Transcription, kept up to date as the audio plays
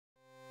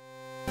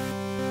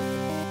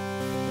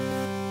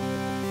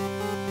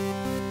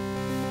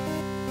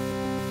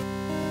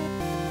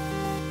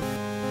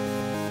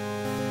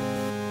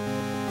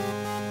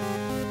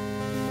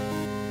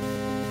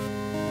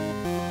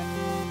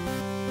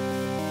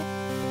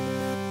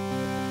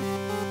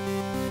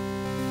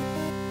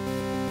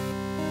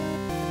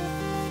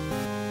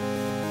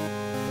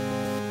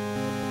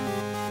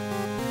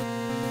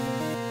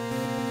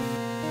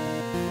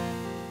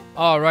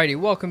Alrighty,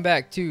 welcome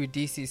back to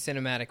DC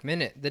Cinematic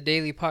Minute, the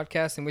daily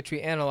podcast in which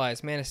we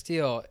analyze Man of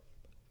Steel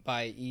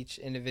by each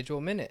individual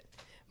minute.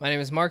 My name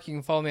is Mark. You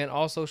can follow me on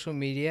all social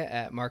media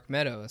at Mark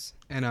Meadows.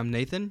 And I'm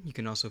Nathan. You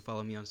can also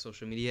follow me on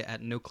social media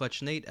at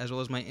NoClutchNate, as well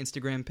as my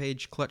Instagram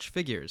page, Clutch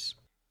Figures.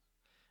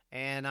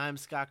 And I'm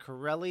Scott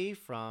Corelli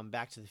from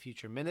Back to the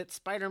Future Minute,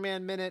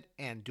 Spider-Man Minute,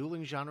 and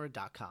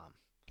DuelingGenre.com.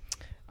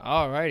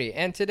 Alrighty,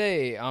 and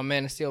today on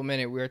Man of Steel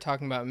Minute, we are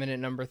talking about minute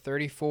number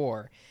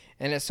 34.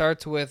 And it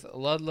starts with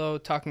Ludlow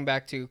talking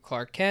back to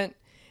Clark Kent,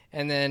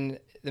 and then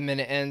the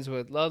minute ends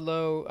with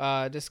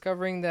Ludlow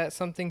discovering that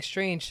something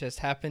strange has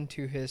happened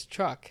to his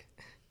truck.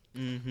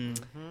 There's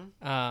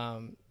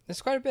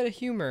quite a bit of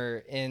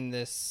humor in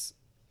this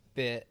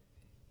bit,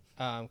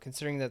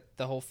 considering that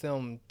the whole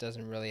film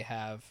doesn't really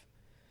have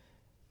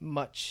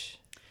much.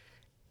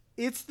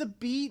 It's the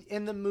beat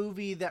in the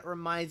movie that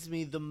reminds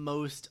me the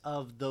most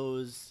of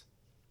those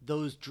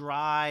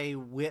dry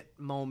wit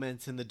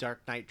moments in the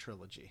Dark Knight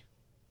trilogy.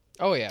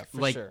 Oh yeah,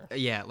 for sure.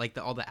 Yeah, like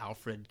all the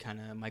Alfred kind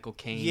of Michael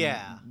Caine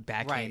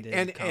backhanded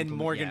right. And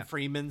Morgan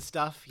Freeman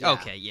stuff. Yeah.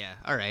 Okay, yeah.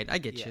 All right, I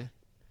get you.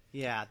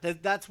 Yeah,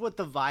 that's what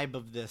the vibe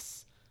of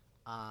this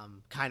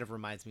kind of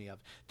reminds me of.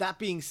 That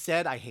being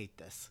said, I hate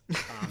this.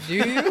 Do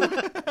you?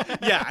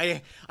 Yeah,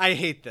 I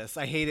hate this.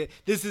 I hate it.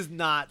 This is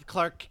not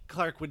Clark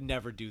would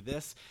never do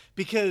this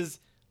because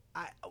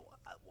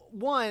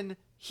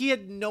he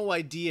had no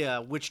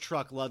idea which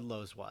truck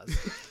Ludlow's was.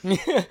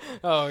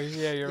 Oh,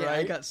 yeah, you're right.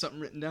 I got something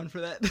written down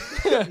for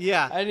that.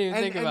 Yeah. I didn't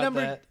even think about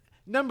that.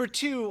 Number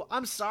two,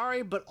 I'm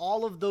sorry, but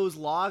all of those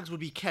logs would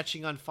be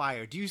catching on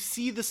fire. Do you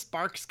see the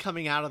sparks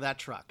coming out of that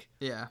truck?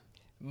 Yeah.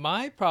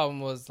 My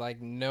problem was,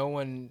 no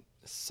one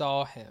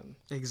saw him.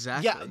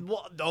 Exactly. Yeah,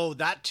 well,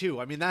 that too.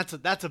 I mean, that's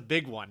a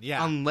big one,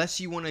 yeah. Unless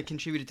you want to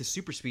contribute it to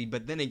super speed,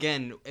 but then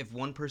again, if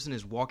one person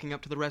is walking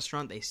up to the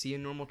restaurant, they see a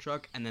normal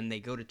truck, and then they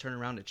go to turn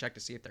around to check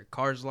to see if their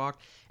car's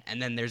locked, and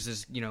then there's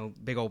this,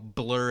 big old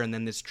blur, and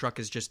then this truck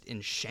is just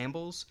in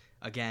shambles,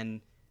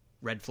 again,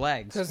 red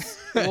flags.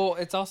 Well,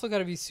 it's also got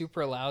to be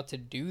super loud to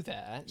do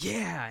that.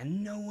 Yeah,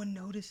 and no one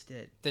noticed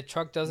it. The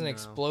truck doesn't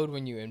explode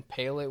when you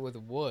impale it with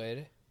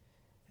wood.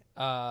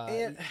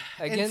 And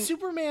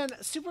Superman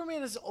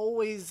is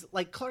always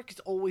Clark is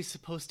always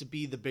supposed to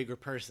be the bigger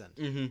person.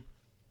 Mm-hmm.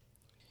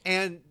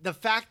 And the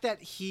fact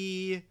that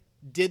he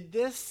did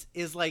this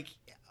is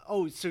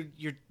so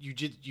you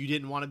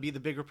didn't want to be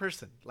the bigger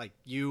person.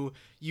 You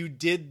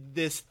did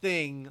this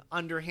thing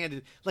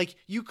underhanded.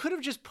 You could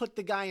have just put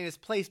the guy in his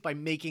place by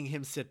making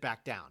him sit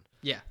back down.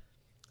 Yeah.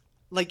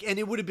 And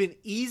it would have been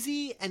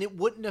easy, and it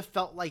wouldn't have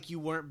felt like you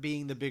weren't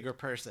being the bigger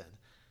person.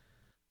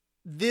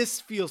 This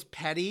feels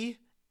petty.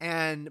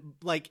 And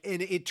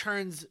it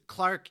turns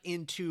Clark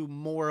into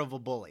more of a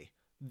bully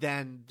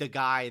than the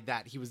guy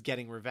that he was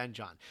getting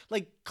revenge on.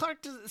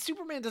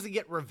 Superman doesn't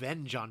get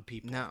revenge on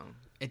people. No,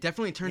 it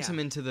definitely turns him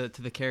into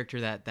the character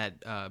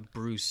that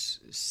Bruce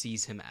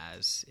sees him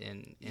as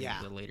in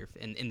the later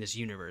in this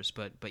universe.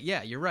 But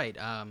yeah, you're right.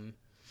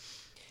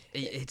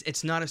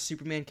 It's not a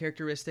Superman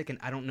characteristic, and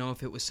I don't know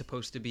if it was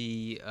supposed to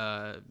be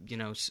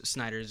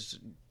Snyder's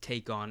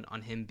take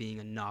on him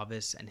being a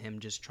novice and him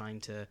just trying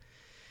to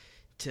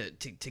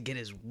get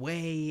his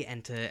way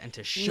and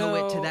to show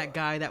it to that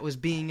guy that was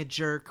being a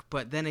jerk.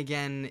 But then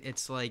again,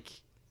 it's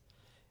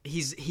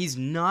he's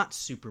not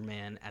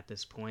Superman at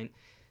this point,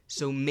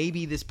 so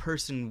maybe this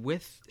person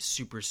with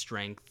super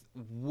strength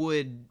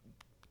would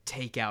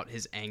take out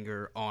his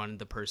anger on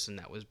the person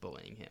that was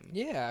bullying him.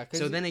 Yeah.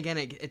 So then again,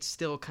 it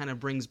still kind of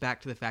brings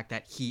back to the fact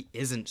that he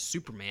isn't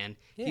Superman.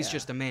 Yeah. He's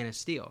just a Man of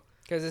Steel.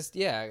 Because it's,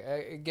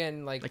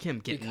 again, like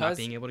him not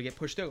being able to get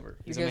pushed over.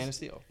 He's a Man of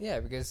Steel. Yeah,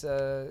 because,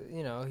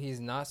 he's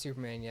not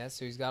Superman yet,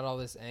 so he's got all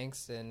this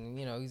angst, and,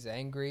 he's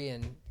angry,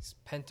 and he's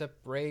pent-up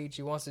rage.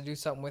 He wants to do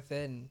something with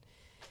it, and,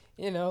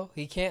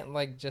 he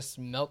can't, just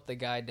melt the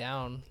guy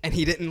down. And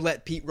he didn't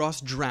let Pete Ross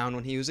drown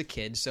when he was a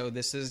kid, so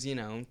this is,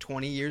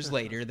 20 years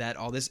later that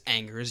all this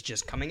anger is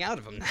just coming out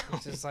of him now.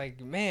 It's just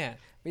man.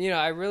 But,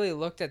 I really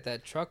looked at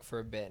that truck for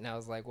a bit, and I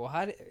was like, well,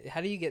 how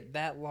do you get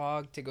that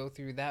log to go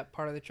through that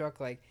part of the truck,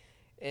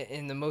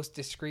 in the most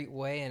discreet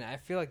way? And I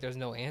feel like there's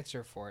no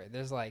answer for it.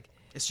 There's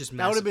it's just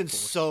that would have been force.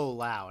 So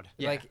loud.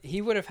 Yeah.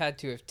 He would have had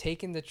to have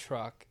taken the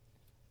truck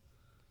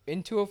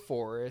into a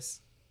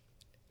forest,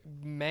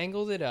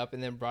 mangled it up,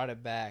 and then brought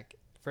it back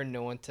for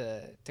no one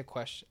to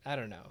question. I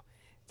don't know.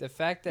 The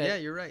fact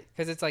that you're right,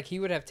 because it's he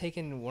would have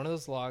taken one of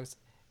those logs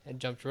and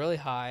jumped really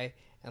high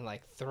and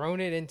thrown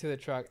it into the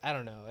truck. I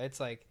don't know. It's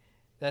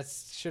that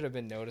should have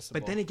been noticeable.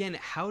 But then again,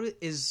 how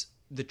is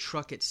the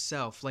truck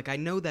itself, I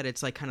know that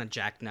it's kind of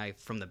jackknifed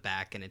from the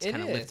back and it's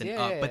kind of lifted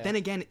up, but then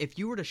again, if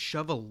you were to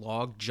shove a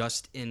log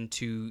just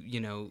into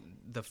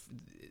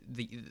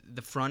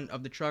the front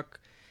of the truck,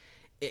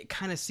 it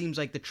kind of seems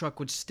like the truck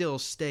would still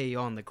stay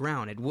on the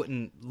ground. It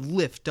wouldn't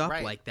lift up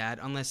like that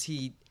unless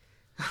he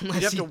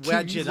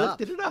lifted it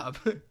up.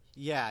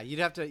 Yeah, he'd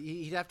have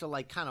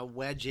to kind of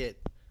wedge it.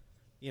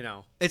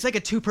 It's like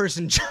a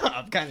two-person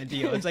job kind of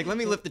deal. It's let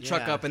me lift the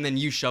truck up and then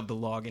you shove the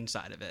log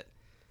inside of it.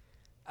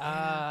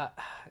 Yeah.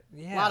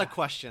 A lot of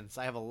questions.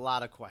 I have a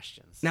lot of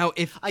questions. Now,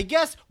 if I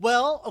guess,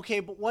 well, okay,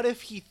 but what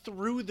if he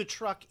threw the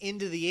truck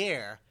into the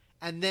air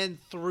and then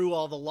threw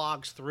all the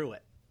logs through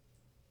it?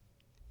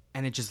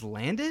 and it just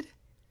landed.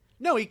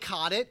 No, he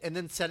caught it and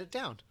then set it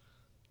down.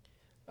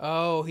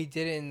 Oh, he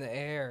did it in the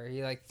air.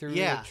 He like threw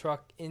Yeah. the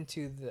truck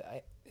into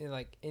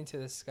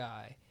the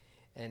sky,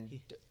 and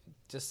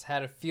just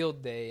had a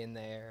field day in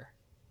the air.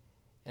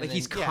 And Like then-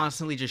 he's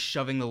constantly just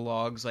shoving the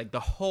logs. Like the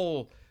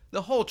whole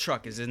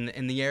truck is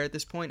in the air at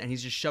this point, and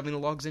he's just shoving the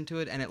logs into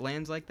it, and it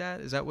lands like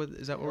that. Is that what we're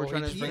Well,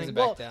 trying he to just brings think? it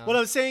back Well, down. what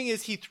I'm saying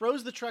is he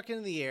throws the truck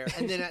into the air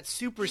and then at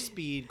super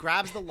speed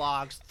grabs the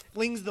logs,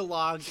 flings the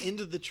logs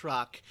into the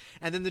truck,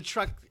 and then the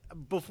truck,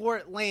 before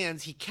it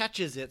lands, he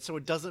catches it so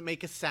it doesn't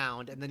make a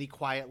sound, and then he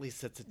quietly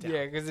sits it down.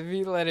 Yeah, because if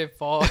he let it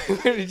fall, it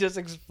would have just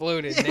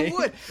exploded. Yeah, it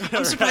would.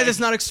 I'm surprised it's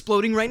not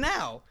exploding right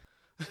now.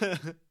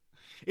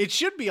 It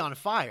should be on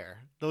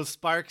fire. Those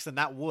sparks and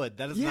that wood,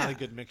 that is not Yeah. a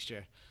good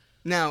mixture.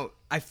 Now,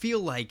 I feel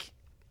like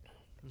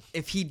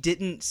if he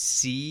didn't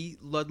see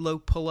Ludlow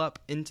pull up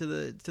into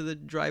the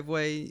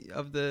driveway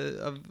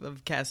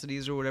of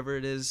Cassidy's or whatever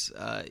it is,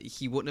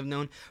 he wouldn't have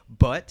known.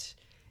 But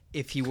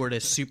if he were to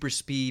super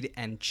speed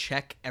and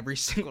check every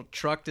single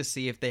truck to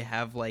see if they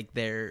have like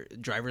their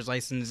driver's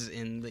license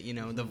in the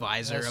the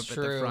visor That's up at the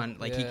true, front,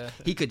 like yeah.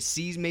 he could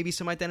see maybe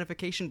some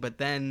identification, but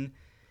then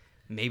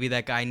maybe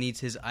that guy needs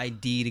his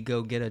ID to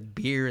go get a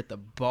beer at the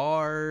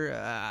bar.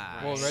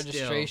 Well, still.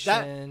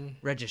 registration.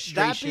 Registration.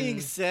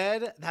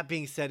 That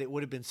being said, it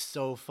would have been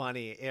so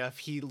funny if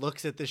he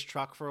looks at this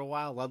truck for a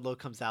while. Ludlow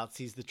comes out,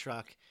 sees the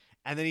truck,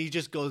 and then he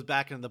just goes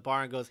back into the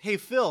bar and goes, "Hey,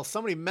 Phil,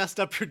 somebody messed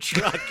up your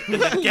truck," and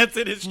then gets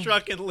in his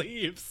truck and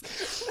leaves.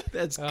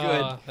 That's good.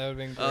 Oh, that would have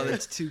been great. Oh,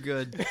 that's too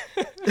good.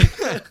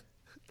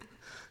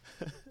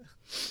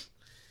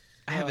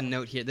 I have a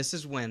note here. This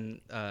is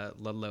when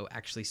Ludlow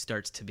actually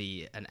starts to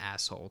be an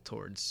asshole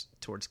towards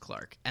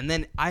Clark. And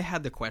then I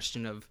had the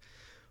question of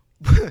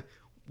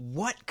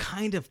what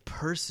kind of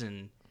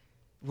person,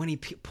 when he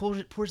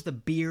pours the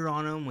beer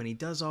on him, when he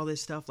does all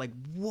this stuff, like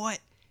what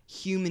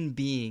human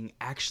being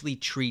actually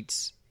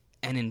treats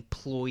an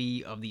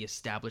employee of the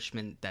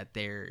establishment that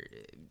they're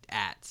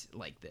at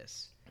like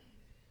this?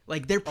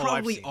 Like, there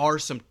probably seen are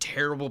some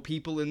terrible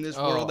people in this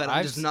world that I'm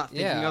I've just not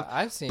thinking yeah, of.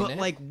 I've seen but it.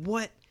 like,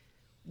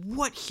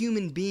 what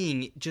human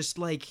being just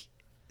like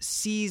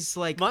sees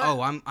like, My-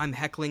 oh, I'm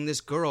heckling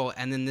this girl,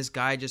 and then this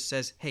guy just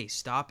says, "Hey,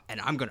 stop,"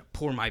 and I'm gonna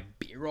pour my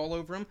beer all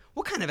over him?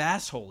 What kind of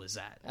asshole is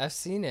that? I've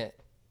seen it.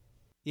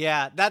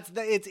 Yeah,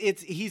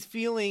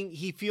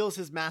 he feels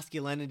his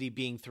masculinity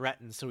being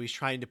threatened, so he's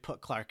trying to put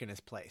Clark in his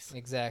place.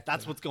 Exactly.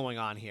 That's what's going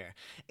on here.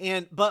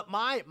 But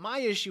my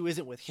issue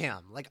isn't with him.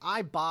 Like,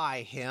 I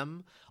buy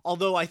him,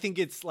 although I think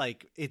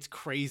it's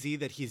crazy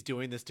that he's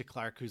doing this to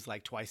Clark, who's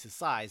like twice his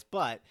size,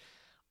 but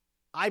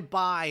I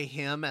buy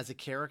him as a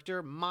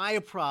character. My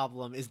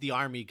problem is the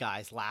army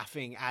guys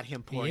laughing at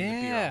him pouring the beer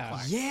on Yeah.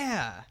 Clark.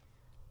 Yeah.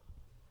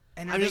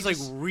 And are I'm they just like,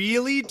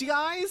 really,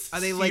 guys? are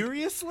they like,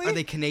 seriously? are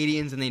they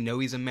Canadians and they know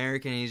he's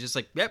American and he's just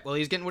like, yep, well,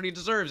 he's getting what he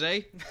deserves,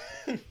 eh?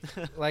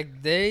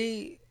 Like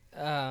they,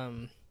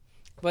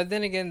 but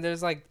then again,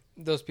 there's like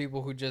those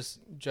people who just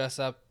dress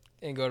up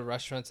and go to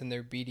restaurants in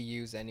their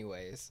BDUs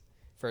anyways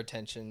for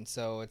attention.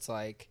 So it's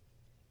like,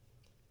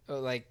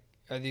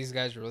 are these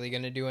guys really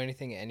gonna do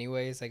anything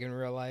anyways, like in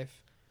real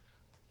life?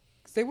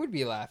 'Cause they would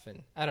be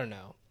laughing. I don't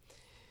know.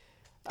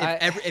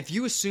 If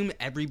you assume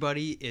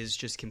everybody is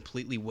just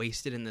completely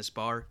wasted in this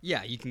bar,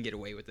 yeah, you can get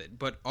away with it.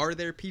 But are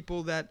there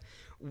people that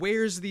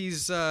where's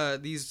these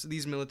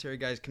military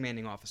guys,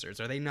 commanding officers?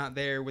 Are they not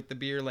there with the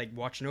beer, like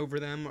watching over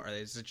them, or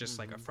is it just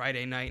like a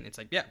Friday night and it's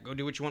like, yeah, go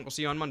do what you want. We'll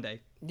see you on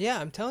Monday. Yeah,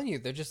 I'm telling you,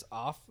 they're just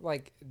off.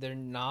 Like they're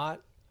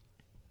not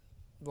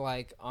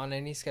like on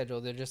any schedule.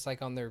 They're just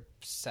like on their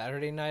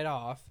Saturday night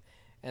off,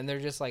 and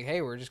they're just like,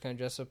 hey, we're just gonna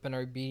dress up in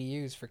our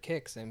BDUs for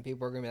kicks, and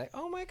people are gonna be like,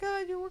 oh my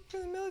god, you work for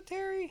the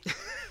military,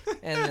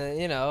 and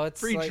it's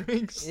Free like,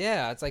 drinks.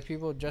 Yeah, it's like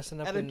people dressing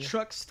up At a in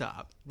truck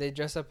stop. they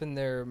dress up in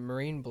their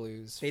Marine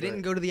blues. They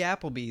didn't go to the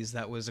Applebee's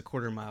that was a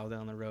quarter mile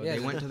down the road. Yeah. They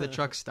went to the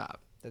truck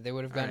stop. that they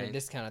would have gotten Alright. a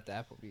discount at the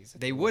Applebee's.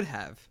 They would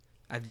have.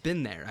 I've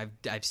been there.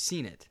 I've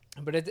seen it.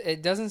 But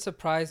it doesn't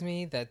surprise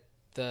me that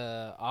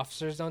the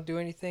officers don't do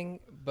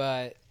anything,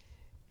 but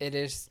it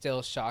is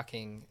still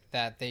shocking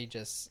that they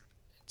just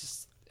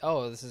this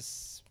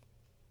is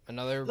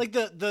another like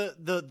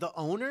the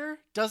owner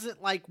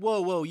doesn't like,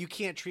 whoa, you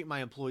can't treat my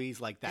employees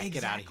like that.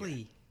 Get out of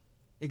here.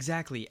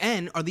 Exactly.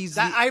 And are these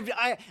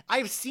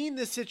I've seen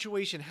this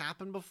situation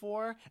happen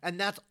before, and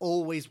that's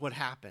always what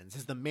happens.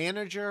 Is the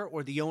manager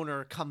or the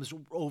owner comes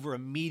over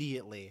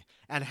immediately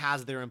and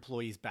has their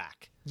employees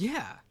back.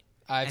 Yeah.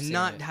 I've And seen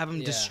not it. have them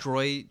Yeah.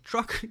 destroy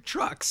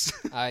trucks.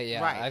 Right.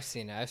 I've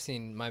seen it. I've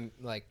seen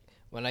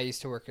when I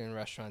used to work in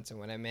restaurants and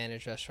when I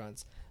manage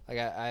restaurants,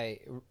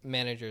 like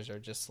managers are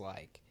just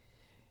like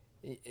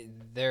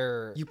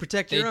You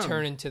protect they your own.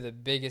 turn into the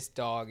biggest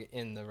dog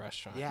in the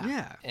restaurant. Yeah.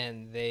 Yeah.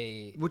 And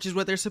they Which is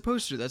what they're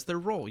supposed to. That's their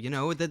role.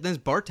 Those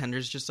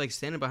bartenders just like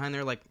standing behind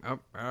there like, oh,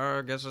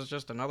 I guess it's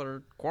just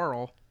another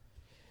quarrel.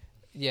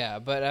 Yeah,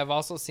 but I've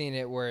also seen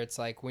it where it's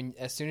like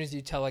as soon as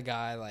you tell a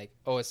guy like,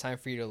 "Oh, it's time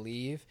for you to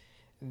leave,"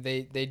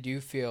 they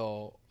do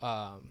feel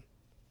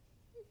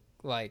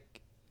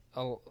like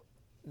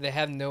they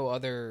have no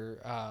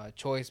other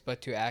choice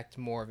but to act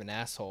more of an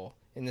asshole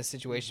in this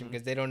situation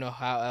because they don't know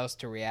how else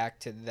to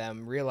react to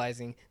them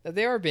realizing that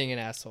they are being an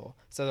asshole.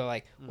 So they're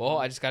like, "Well,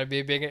 I just got to be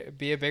a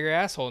bigger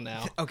asshole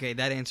now." Okay,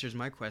 that answers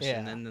my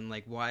question. Yeah. And then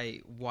like,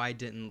 why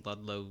didn't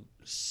Ludlow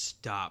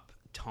stop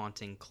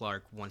taunting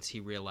Clark once he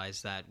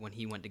realized that when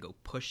he went to go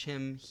push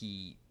him,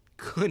 he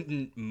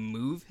couldn't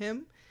move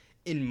him?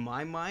 In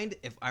my mind,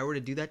 if I were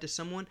to do that to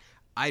someone,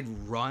 I'd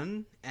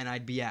run and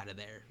I'd be out of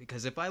there.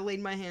 Because if I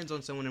laid my hands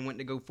on someone and went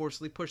to go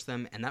forcefully push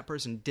them and that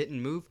person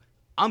didn't move,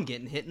 I'm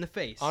getting hit in the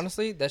face.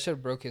 Honestly, that should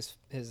have broke his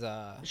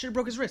should have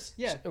broke his wrist.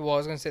 Yeah. Well, I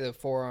was gonna say the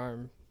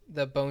forearm,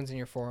 the bones in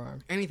your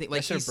forearm. Anything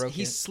like should've broken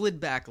he it. slid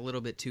back a little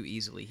bit too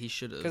easily. He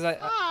should have. Because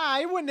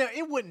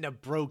It wouldn't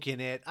have broken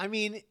it. I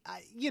mean,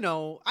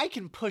 I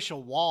can push a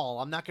wall.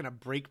 I'm not gonna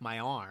break my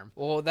arm.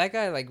 well, that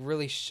guy like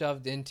really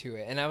shoved into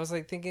it, and I was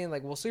like thinking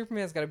like, well,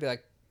 Superman's got to be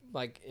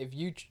like if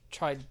you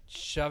tried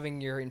shoving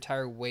your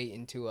entire weight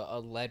into a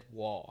lead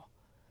wall,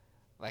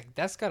 like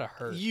that's gotta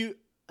hurt.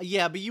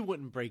 Yeah, but you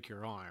wouldn't break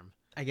your arm.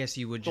 I guess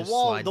you would The just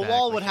wall, slide the back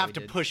wall like would how have he to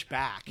did. push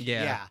back.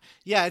 Yeah.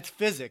 Yeah. It's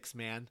physics,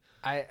 man.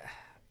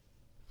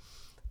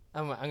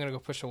 I'm gonna go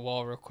push a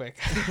wall real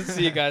quick.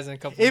 See you guys in a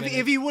couple If minutes.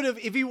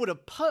 if he would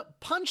have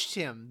punched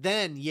him,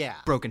 then yeah,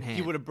 Broken hand.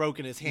 he would have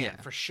broken his hand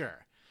Yeah. for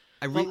sure.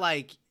 I But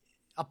like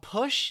a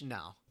push,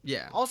 no.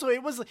 yeah. Also,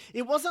 it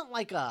wasn't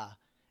like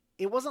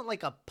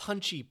a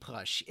punchy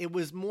push. It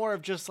was more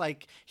of just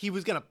like he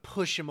was gonna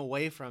push him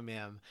away from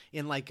him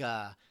in like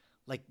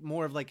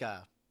more of like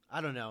a,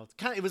 I don't know.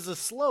 It was a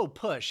slow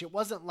push. It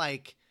wasn't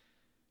like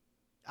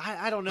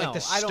I don't know.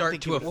 Like the I don't start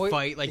think to it a was,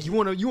 fight, like you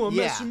want to mess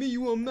Yeah. with me,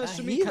 you want to mess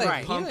with me. he kinda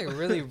like, pump. he like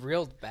really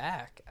reeled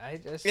back. I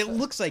just It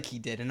looks like he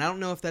did, and I don't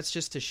know if that's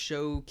just to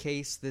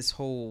showcase this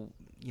whole,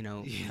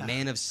 Yeah.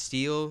 Man of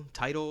Steel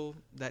title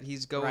that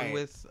he's going Right.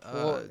 with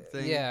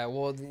thing.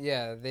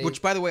 They,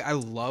 Which, by the way, I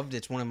loved.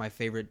 It's one of my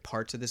favorite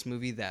parts of this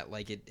movie that,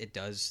 like, it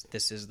does.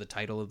 This is the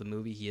title of the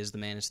movie. He is the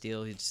Man of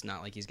Steel. It's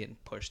not like he's getting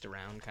pushed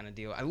around kind of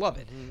deal. I love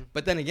it.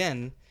 But then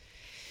again,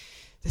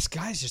 this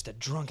guy's just a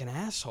drunken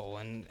asshole,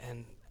 and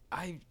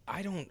I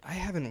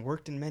haven't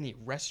worked in many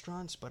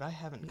restaurants, but I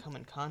haven't come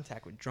in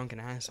contact with drunken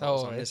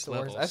assholes on it's this the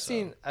level. worst.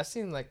 so- I've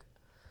seen like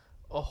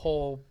a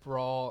whole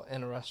brawl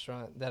in a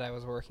restaurant that I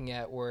was working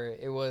at where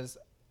it was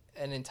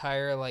an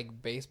entire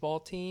like baseball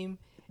team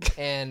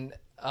and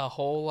a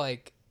whole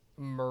like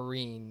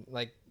Marine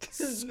like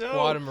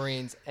squad of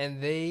Marines,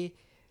 and they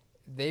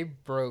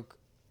broke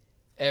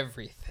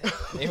everything.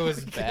 It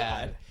was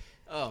bad.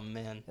 Oh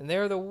man. And they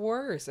were the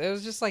worst. It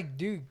was just like,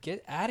 dude,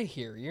 get out of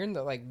here. You're in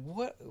the like,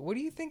 what do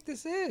you think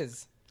this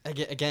is?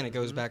 Again, it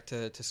goes back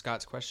to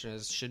Scott's question: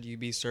 is should you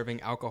be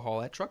serving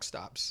alcohol at truck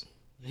stops?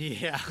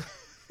 Yeah.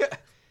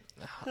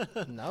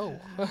 No.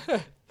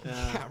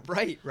 Yeah,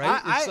 right.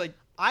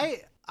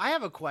 I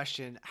have a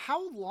question.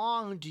 How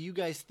long do you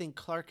guys think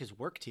Clark has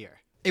worked here?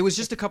 It was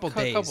just a couple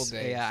days. couple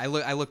days. Yeah, I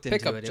looked into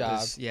Pickup it. job.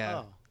 It was, yeah.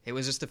 Oh. It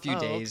was just a few Oh,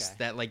 days okay.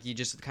 that like you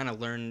just kind of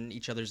learn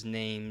each other's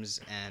names,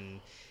 and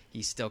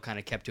he still kind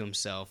of kept to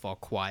himself, all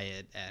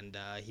quiet, and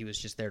he was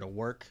just there to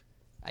work,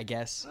 I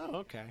guess. Oh,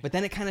 okay. But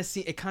then it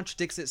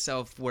contradicts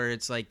itself where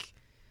it's like,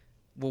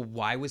 well,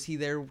 why was he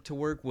there to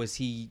work? Was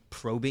he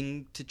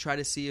probing to try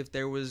to see if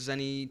there was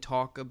any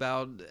talk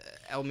about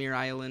Elmere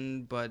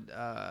Island? But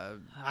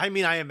I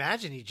mean, I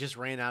imagine he just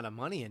ran out of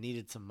money and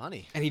needed some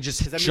money. and he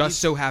just 'Cause, I mean, he's-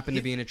 so happened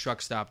to be in a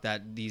truck stop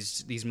that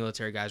these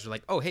military guys were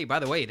like, oh, hey, by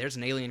the way, there's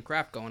an alien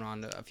craft going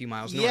on a few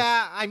miles north.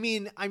 Yeah, I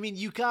mean,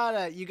 you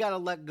gotta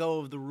let go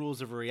of the rules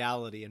of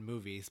reality in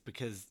movies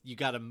because you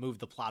gotta move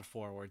the plot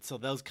forward. So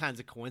those kinds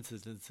of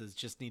coincidences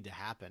just need to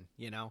happen,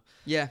 you know.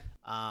 Yeah.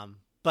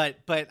 But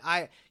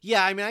I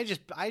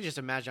just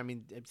imagine. I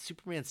mean,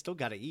 Superman's still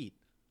got to eat,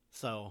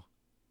 so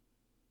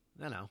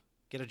I don't know.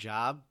 Get a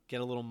job,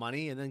 get a little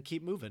money, and then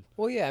keep moving.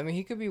 Well, yeah. I mean,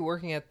 he could be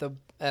working at the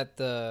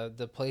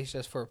place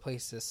just for a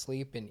place to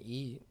sleep and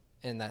eat,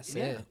 and that's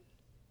Yeah. it.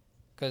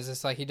 Because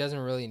it's like he doesn't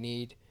really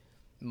need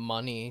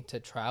money to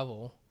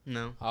travel.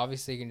 No.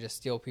 Obviously, he can just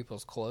steal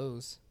people's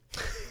clothes.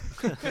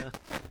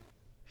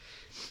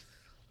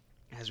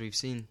 As we've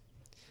seen.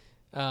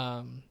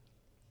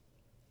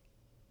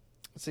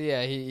 So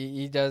yeah,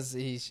 he does.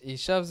 He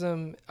shoves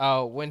him.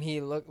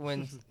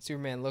 When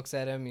Superman looks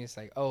at him, he's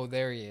like, "Oh,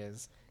 there he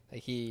is."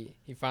 Like he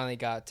finally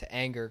got to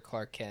anger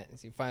Clark Kent.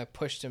 He finally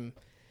pushed him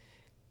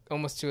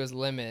almost to his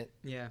limit,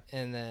 Yeah.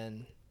 and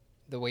then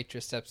the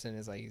waitress steps in and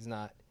is like, it's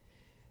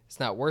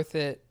not worth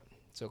it.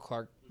 So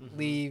Clark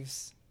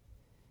leaves,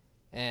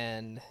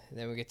 and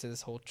then we get to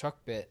this whole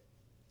truck bit.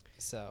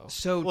 So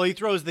So Well, he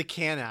throws the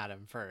can at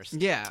him first.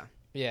 yeah.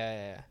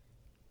 yeah.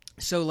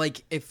 So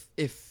like if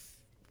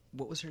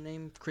what was her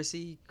name?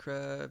 Chrissy?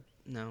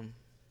 No.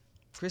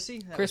 Chrissy?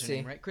 That was her Chrissy.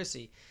 name, right?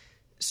 Chrissy.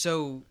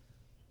 So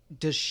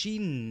does she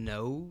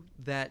know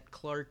that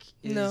Clark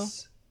is No.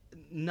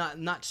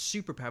 not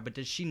superpowered, but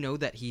does she know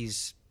that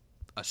he's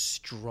a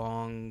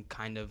strong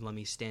kind of let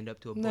me stand up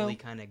to a No. bully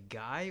kind of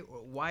guy? Or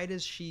why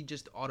does she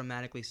just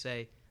automatically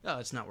say, oh,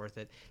 it's not worth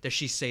it? Does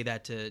she say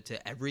that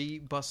to every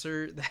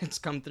busser that's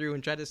come through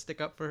and try to stick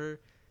up for her?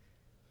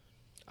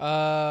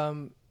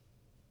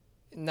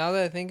 Now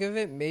that I think of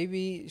it,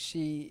 maybe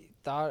she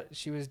thought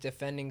she was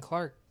defending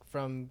Clark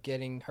from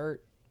getting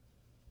hurt.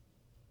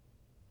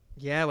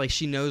 Yeah, like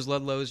she knows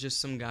Ludlow is just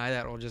some guy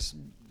that will just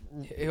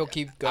He'll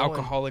keep going.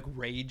 alcoholic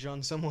rage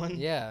on someone.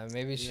 Yeah,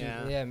 maybe she.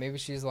 Yeah. Yeah, maybe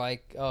she's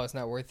like, oh, it's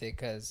not worth it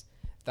because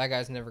that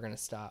guy's never gonna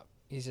stop.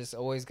 He's just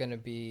always gonna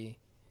be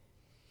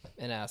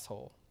an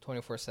asshole,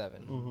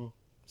 24/7.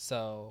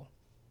 So,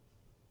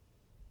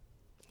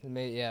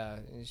 yeah,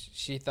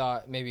 she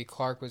thought maybe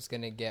Clark was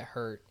gonna get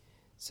hurt,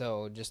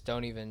 so just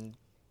don't even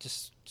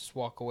just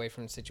walk away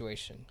from the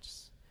situation.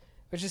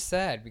 Which is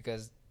sad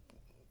because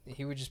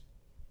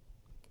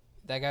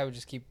that guy would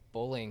just keep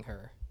bullying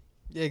her.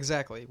 Yeah,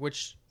 exactly.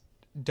 Which,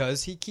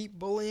 does he keep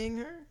bullying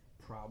her?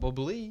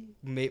 Probably.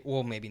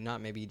 Well, maybe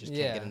not. Maybe he just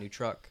can't get a new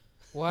truck.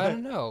 Well, I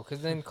don't know,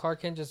 because then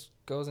Clark Kent just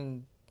goes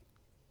and...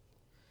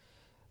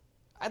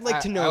 I'd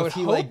like to I know would if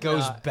he hope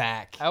goes not.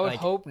 back. I would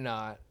hope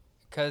not,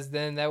 because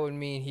then that would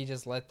mean he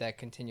just let that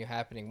continue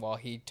happening while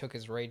he took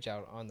his rage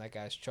out on that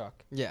guy's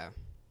truck. Yeah.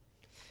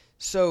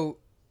 So,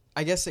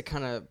 I guess it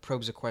kind of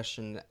probes a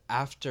question.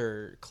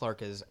 After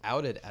Clark is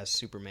outed as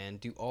Superman,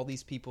 do all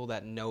these people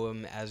that know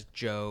him as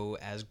Joe,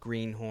 as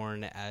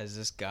Greenhorn, as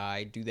this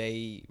guy, do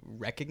they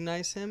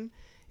recognize him?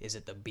 Is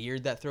it the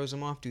beard that throws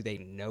him off? Do they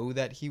know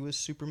that he was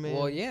Superman?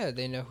 Well, yeah,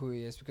 they know who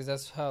he is, because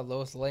that's how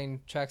Lois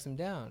Lane tracks him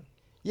down.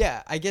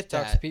 Yeah, I get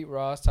Talks to that. Pete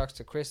Ross, talks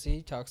to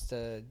Chrissy, talks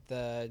to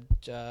the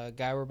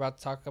guy we're about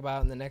to talk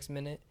about in the next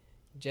minute,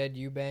 Jed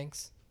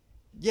Eubanks.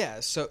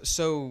 Yeah,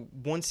 so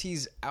once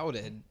he's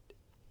outed,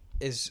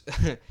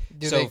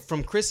 they-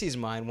 from Chrissy's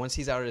mind, once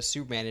he's outed as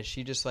Superman, is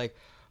she just like,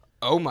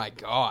 oh my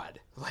god,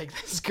 like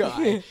this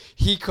guy,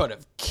 he could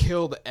have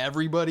killed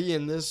everybody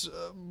in this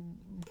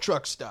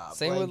truck stop.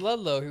 Same like, with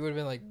Ludlow. He would have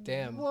been like,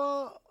 damn.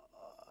 Well,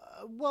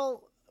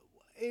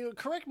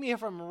 correct me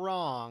if I'm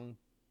wrong.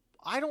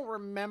 I don't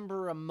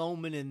remember a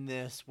moment in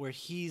this where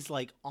he's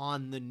like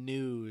on the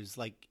news,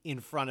 like in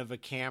front of a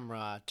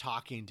camera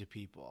talking to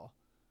people.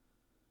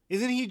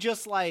 Isn't he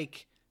just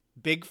like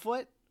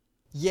Bigfoot?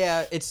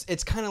 Yeah,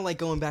 it's kind of like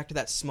going back to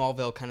that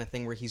Smallville kind of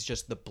thing where he's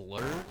just the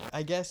blur,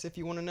 I guess, if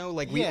you want to know.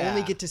 Like, we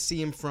only get to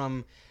see him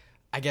from,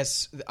 I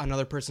guess,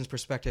 another person's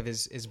perspective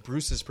is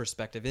Bruce's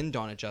perspective in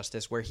Dawn of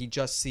Justice, where he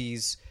just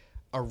sees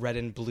a red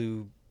and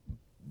blue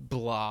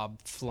blob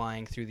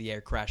flying through the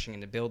air, crashing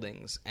into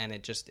buildings, and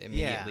it just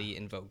immediately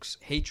invokes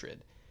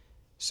hatred.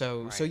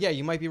 So yeah,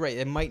 you might be right.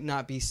 It might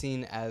not be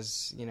seen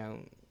as,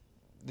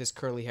 this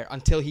curly hair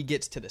until he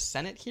gets to the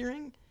Senate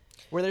hearing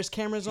where there's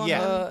cameras on him.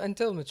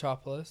 Until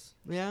Metropolis.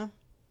 Yeah.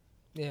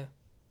 Yeah.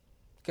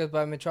 Because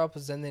by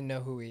Metropolis, then they know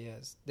who he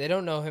is. They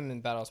don't know him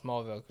in Battle of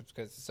Smallville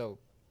because it's so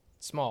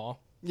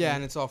small. Yeah,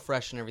 and it's all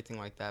fresh and everything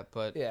like that,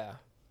 but... Yeah.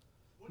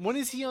 When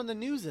is he on the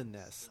news in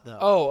this,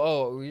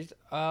 though?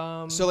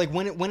 So, like,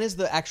 when is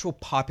the actual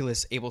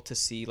populace able to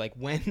see? Like,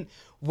 when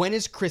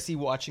is Chrissy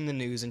watching the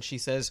news and she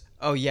says,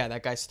 "Oh yeah,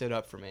 that guy stood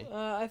up for me"?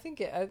 I think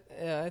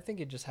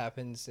it just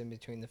happens in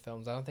between the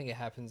films. I don't think it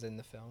happens in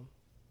the film.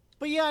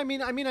 But yeah, I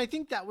mean, I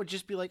think that would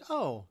just be like,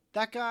 oh,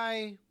 that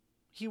guy,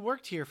 he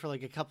worked here for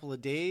like a couple of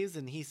days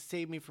and he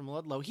saved me from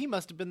Ludlow. He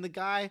must have been the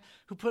guy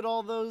who put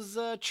all those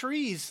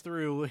trees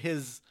through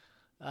his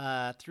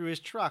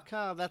truck.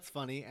 Oh, that's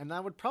funny. And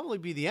that would probably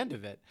be the end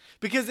of it.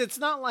 Because it's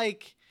not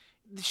like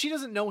she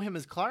doesn't know him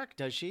as Clark,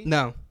 does she?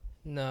 No.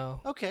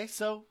 Okay,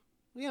 so,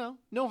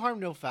 no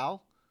harm, no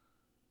foul.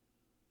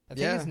 I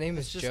think his name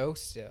is Joe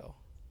still.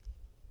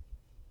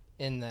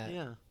 In that.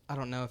 Yeah. I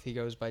don't know if he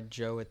goes by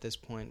Joe at this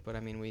point, but I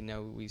mean,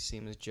 we see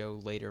him as Joe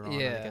later on, I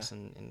guess,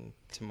 in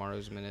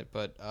tomorrow's minute.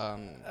 But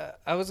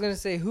I was gonna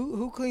say,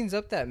 who cleans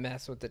up that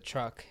mess with the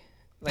truck?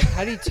 Like,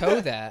 how do you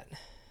tow that?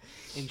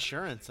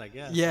 Insurance, I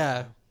guess.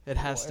 Yeah, it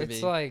has to be.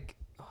 It's like,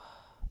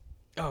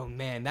 oh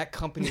man, that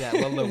company that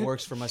Ludlow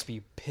works for must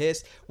be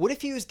pissed. What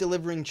if he was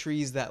delivering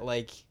trees that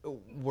like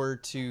were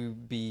to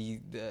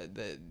be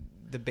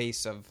the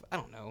base of, I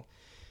don't know,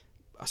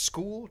 a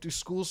school?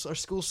 Are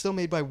schools still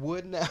made by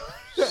wood now?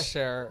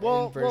 sure.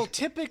 Well,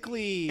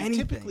 typically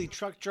Anything.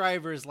 truck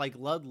drivers like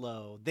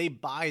Ludlow, they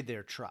buy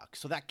their truck,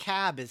 so that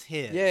cab is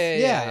his.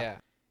 Yeah.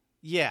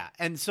 Yeah,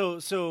 and so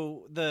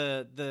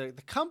the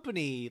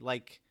company,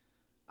 like,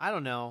 I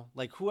don't know,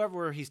 like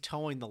whoever he's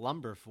towing the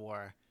lumber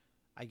for,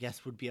 I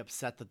guess would be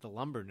upset that the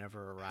lumber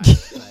never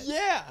arrived. But...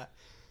 yeah.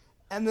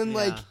 And then,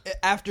 like,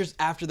 after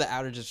the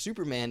outage of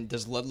Superman,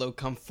 does Ludlow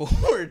come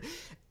forward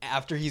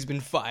after he's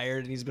been fired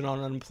and he's been on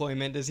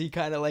unemployment? Does he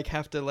kind of, like,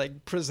 have to,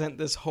 like, present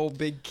this whole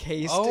big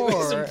case to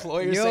his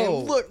employer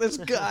saying, look, this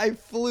guy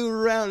flew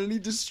around and he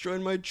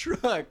destroyed my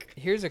truck?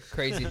 Here's a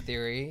crazy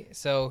theory.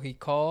 So he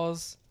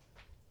calls,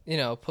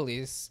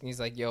 police. And he's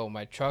like, yo,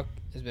 my truck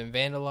has been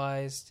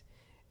vandalized.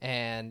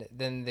 And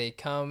then they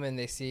come and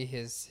they see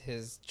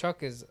his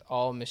truck is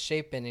all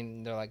misshapen,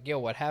 and they're like, yo,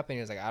 what happened? He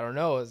was like, I don't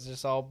know. It's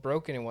just all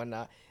broken and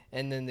whatnot.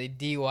 And then they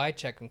DUI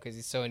check him because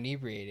he's so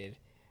inebriated.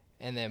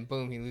 and then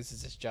boom, he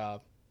loses his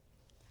job.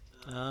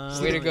 Uh,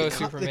 Way to go, The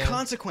Superman.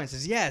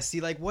 consequences, yeah. See,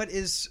 like, what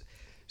is...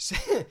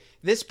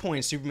 this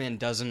point, Superman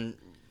doesn't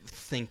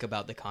think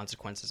about the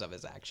consequences of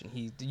his action.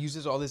 He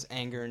uses all this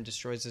anger and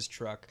destroys his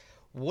truck.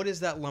 What is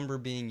that lumber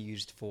being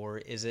used for?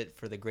 Is it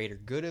for the greater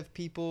good of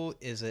people?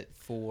 Is it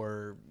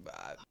for...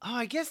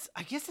 I guess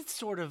it's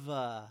sort of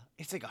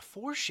it's like a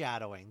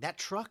foreshadowing. That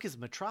truck is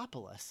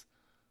Metropolis.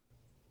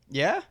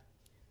 Yeah?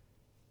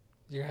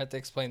 You're gonna have to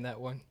explain that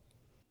one.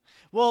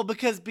 Well,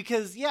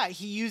 because yeah,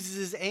 he uses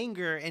his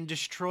anger and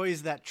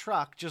destroys that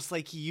truck, just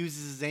like he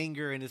uses his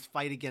anger in his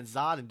fight against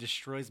Zod and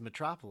destroys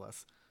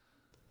Metropolis.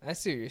 I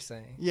see what you're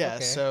saying. Yeah,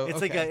 Okay. so...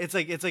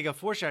 It's like a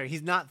foreshadowing.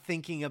 He's not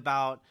thinking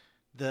about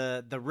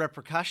the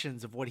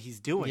repercussions of what he's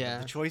doing, Yeah.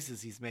 the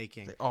choices he's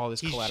making. all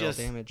this He's collateral just-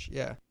 damage,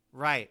 yeah.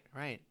 Right.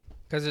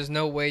 Because there's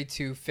no way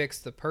to fix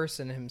the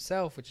person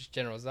himself, which is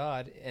General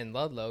Zod and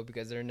Ludlow,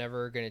 because they're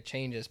never going to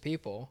change as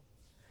people.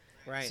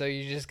 Right. So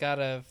you just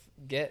gotta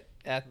get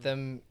at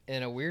them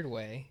in a weird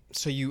way.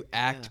 So you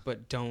act Yeah.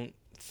 but don't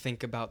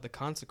think about the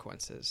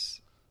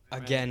consequences.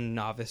 Again,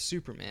 novice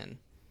Superman.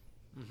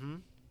 Mm-hmm.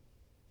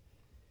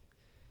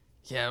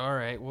 Yeah, all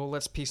right. Well,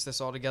 let's piece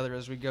this all together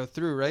as we go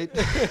through, right?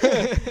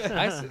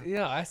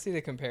 I see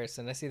the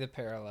comparison. I see the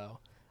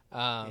parallel.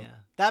 Yeah.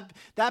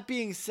 That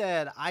being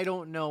said, I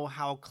don't know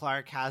how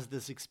Clark has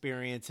this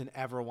experience and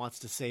ever wants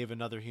to save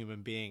another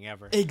human being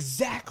ever.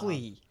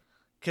 Exactly.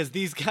 Because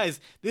these guys,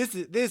 this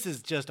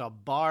is just a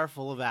bar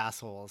full of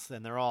assholes,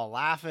 and they're all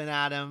laughing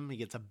at him. He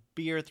gets a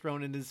beer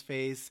thrown in his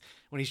face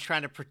when he's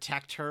trying to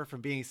protect her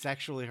from being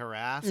sexually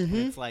harassed. And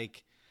it's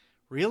like,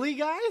 really,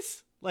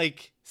 guys?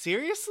 Like,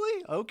 seriously?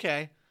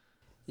 Okay.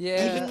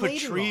 Yeah. Even put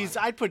later trees.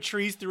 on. I'd put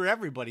trees through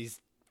everybody's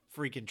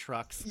freaking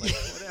trucks. Like,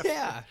 whatever.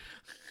 Yeah.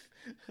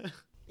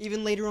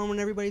 Even later on when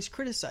everybody's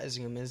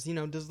criticizing him is,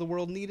 does the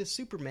world need a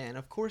Superman?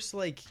 Of course,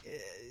 like,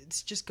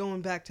 it's just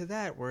going back to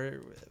that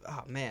where,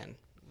 oh, man.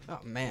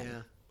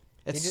 Yeah.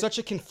 It's such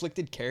a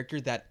conflicted character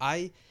that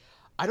I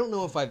don't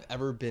know if I've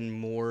ever been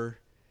more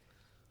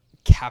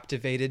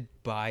captivated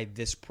by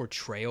this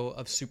portrayal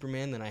of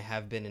Superman than I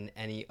have been in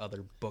any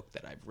other book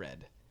that I've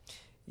read.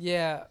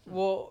 Yeah,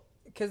 well,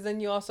 because then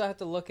you also have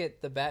to look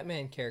at the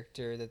Batman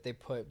character that they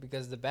put,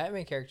 because the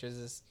Batman character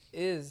is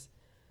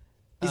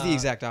He's the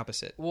exact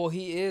opposite. well,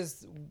 he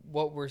is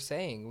what we're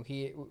saying.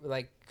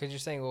 Because you're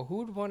saying, well, who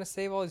would want to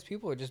save all these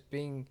people just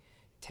being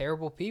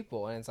terrible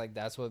people? And it's like,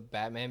 that's what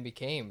Batman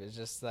became. It's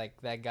just like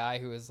that guy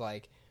who is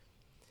like,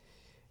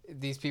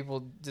 these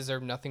people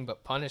deserve nothing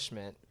but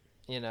punishment,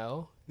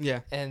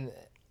 Yeah. And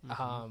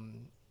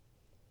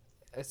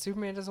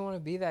Superman doesn't want to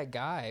be that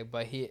guy,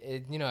 but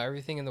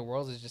everything in the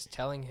world is just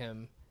telling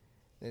him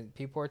that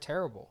people are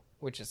terrible,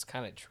 which is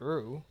kind of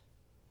true.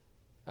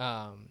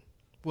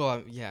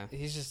 Well, yeah.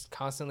 He's just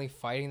constantly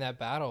fighting that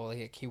battle.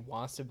 Like, he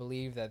wants to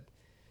believe that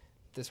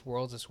this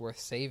world is worth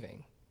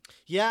saving.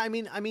 Yeah, I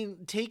mean,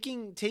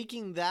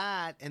 taking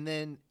that and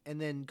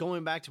then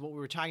going back to what we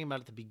were talking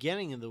about at the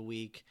beginning of the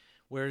week,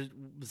 where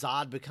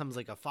Zod becomes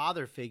like a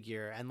father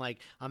figure, and like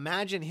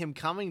imagine him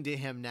coming to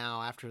him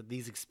now after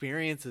these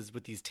experiences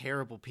with these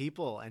terrible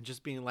people and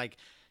just being like,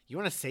 "You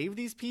want to save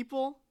these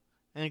people?"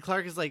 And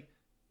Clark is like,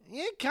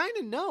 "Yeah, kind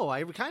of. No,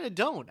 I kind of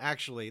don't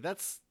actually.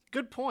 That's a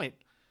good point."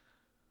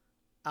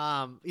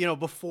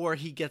 Before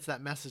he gets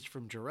that message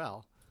from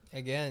Jor-El.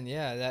 Again,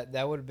 yeah,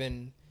 that would have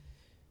been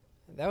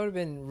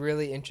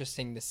really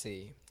interesting to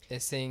see.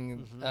 Is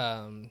seeing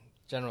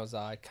General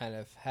Zod kind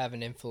of have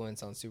an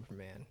influence on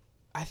Superman.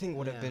 I think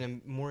would have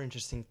been a more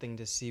interesting thing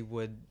to see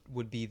would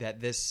be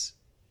that this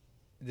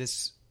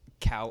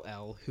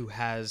Kal-El, who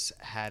has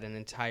had an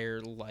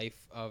entire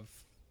life of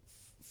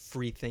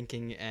free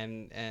thinking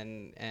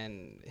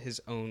and his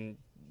own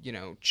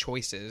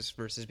choices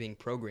versus being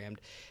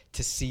programmed,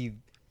 to see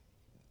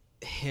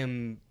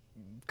him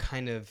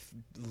kind of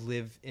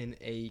live in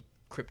a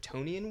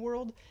Kryptonian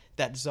world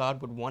that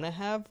Zod would want to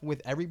have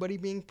with everybody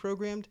being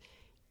programmed.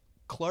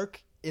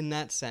 Clark, in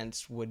that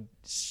sense, would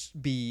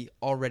be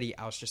already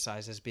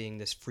ostracized as being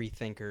this free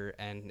thinker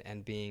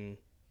and being...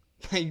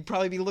 He'd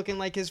probably be looking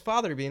like his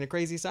father, being a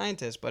crazy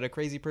scientist, but a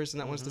crazy person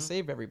that wants to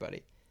save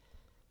everybody.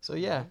 So,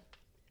 yeah,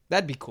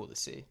 that'd be cool to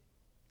see.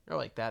 I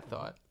like that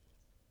thought.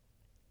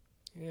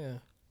 Yeah.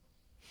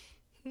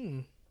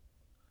 I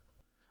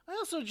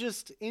also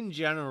just, in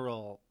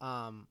general,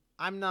 I'm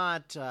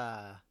not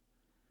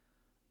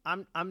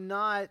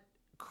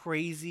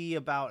crazy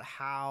about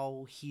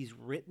how he's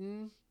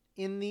written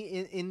in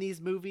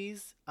these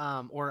movies,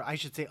 or I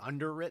should say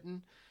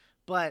underwritten,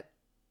 but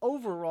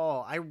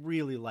overall I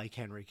really like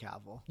Henry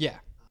Cavill. Yeah.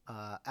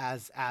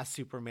 As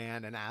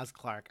Superman and as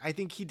Clark. I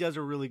think he does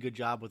a really good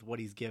job with what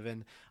he's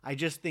given. I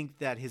just think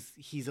that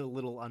he's a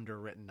little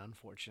underwritten,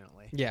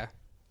 unfortunately. Yeah.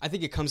 I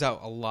think it comes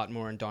out a lot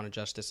more in Dawn of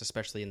Justice,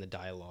 especially in the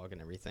dialogue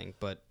and everything.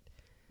 But,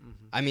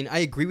 I mean, I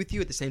agree with you.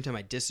 At the same time,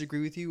 I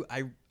disagree with you.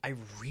 I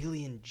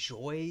really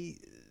enjoy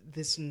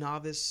this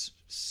novice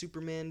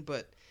Superman,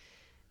 but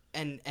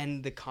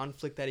and the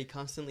conflict that he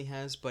constantly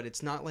has, but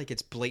it's not like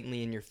it's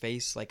blatantly in your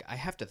face. Like, I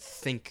have to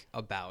think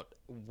about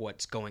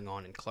what's going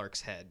on in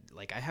Clark's head.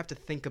 Like, I have to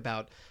think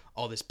about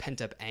all this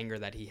pent-up anger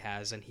that he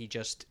has, and he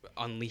just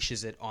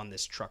unleashes it on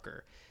this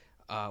trucker.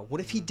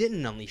 What if he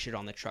didn't unleash it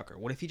on the trucker?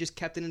 What if he just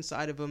kept it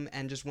inside of him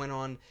and just went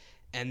on?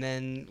 And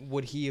then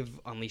would he have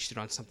unleashed it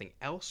on something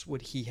else?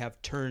 Would he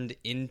have turned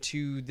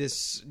into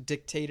this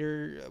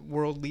dictator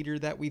world leader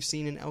that we've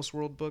seen in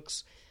Elseworld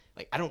books?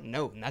 Like, I don't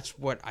know, and that's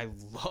what I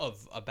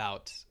love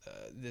about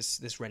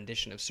this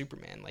rendition of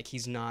Superman. Like,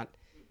 he's not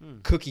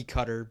cookie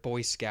cutter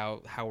Boy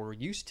Scout how we're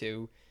used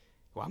to.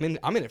 Well,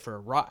 I'm in it for a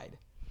ride.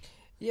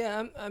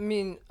 Yeah, I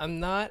mean, I'm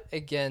not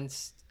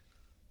against.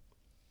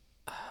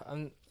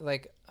 I'm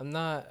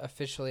not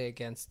officially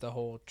against the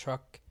whole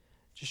truck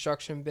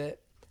destruction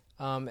bit.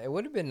 It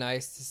would have been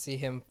nice to see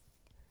him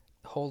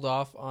hold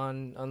off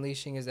on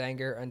unleashing his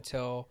anger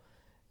until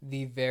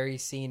the very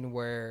scene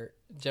where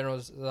General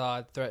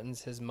Zod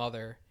threatens his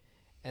mother,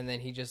 and then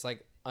he just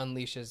like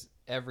unleashes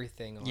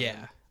everything on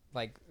him.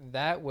 Like,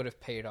 that would have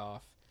paid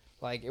off.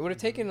 Like, it would have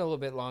taken a little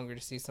bit longer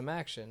to see some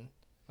action.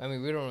 I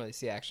mean, we don't really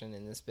see action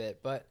in this bit,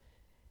 but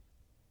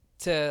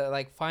to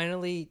like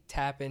finally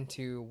tap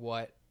into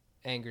what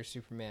angers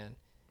Superman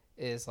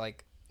is,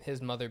 like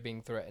his mother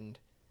being threatened,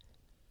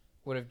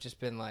 would have just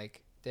been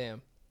like,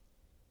 damn,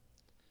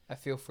 I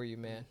feel for you,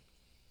 man.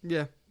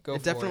 Yeah. Go it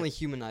for definitely it.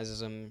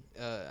 humanizes him.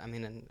 I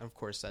mean, and of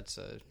course, that's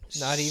a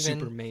Not even-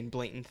 super main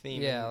blatant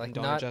theme Yeah, in like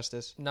Dawn of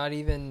Justice. Not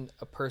even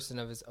a person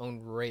of his own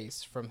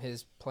race from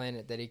his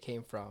planet that he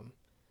came from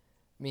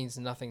means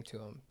nothing to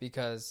him,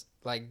 because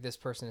like this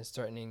person is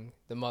threatening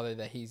the mother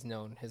that he's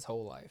known his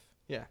whole life.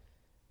 Yeah.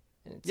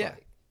 And it's Yeah.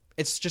 like,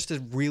 It's just a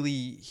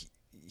really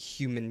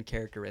human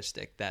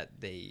characteristic that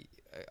they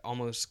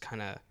almost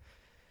kind of,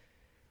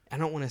 I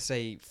don't want to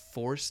say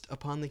forced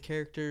upon the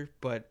character,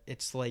 but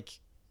it's like,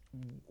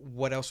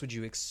 what else would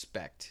you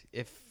expect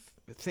if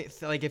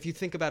you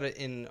think about it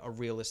in a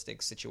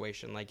realistic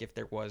situation? Like, if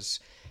there was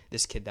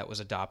this kid that was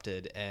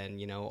adopted and,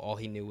 you know, all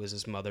he knew was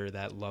his mother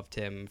that loved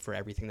him for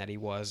everything that he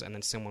was, and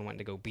then someone went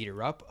to go beat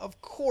her up,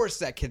 of course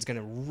that kid's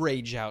gonna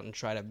rage out and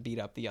try to beat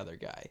up the other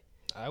guy.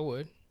 I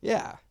would.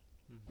 Yeah.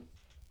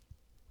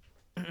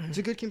 It's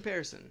a good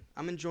comparison.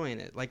 I'm enjoying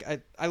it. Like,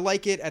 I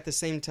like it. At the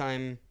same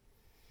time,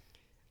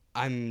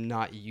 I'm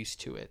not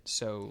used to it.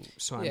 So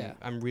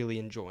I'm really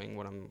enjoying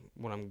what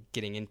I'm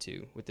getting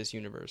into with this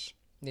universe.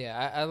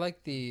 Yeah, I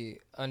like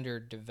the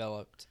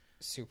underdeveloped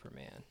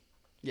Superman.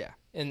 Yeah.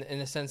 In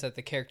the sense that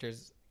the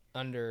character's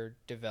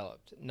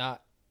underdeveloped,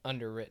 not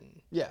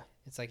underwritten. Yeah.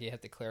 It's like you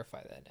have to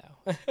clarify that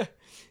now.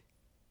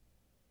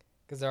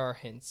 Because there are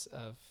hints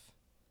of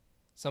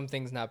some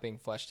things not being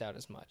fleshed out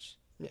as much.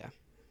 Yeah.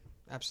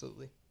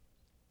 Absolutely.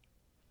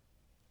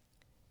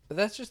 But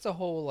that's just a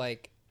whole,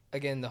 like,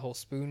 again, the whole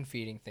spoon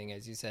feeding thing,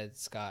 as you said,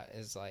 Scott,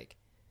 is like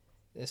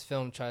this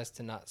film tries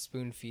to not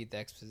spoon feed the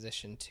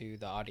exposition to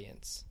the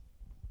audience.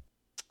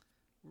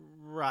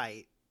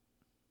 Right.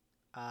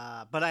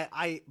 But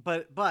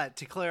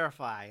to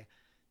clarify,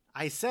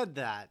 I said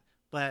that,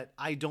 but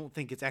I don't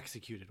think it's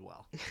executed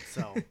well.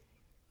 So,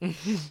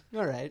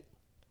 All right.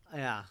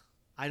 yeah,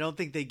 I don't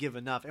think they give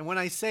enough. And when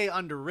I say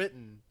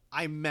underwritten,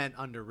 I meant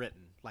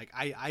underwritten. Like,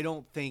 I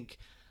don't think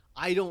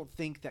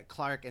that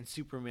Clark and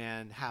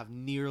Superman have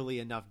nearly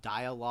enough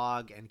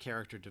dialogue and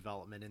character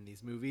development in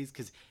these movies,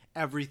 because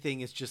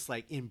everything is just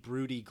like in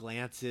broody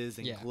glances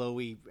and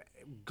glowy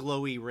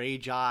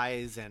rage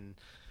eyes and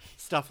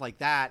stuff like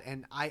that.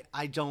 And I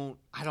don't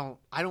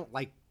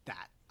like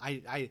that.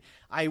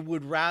 I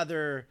would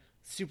rather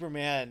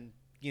Superman,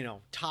 you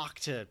know, talk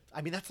to.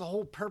 I mean, that's the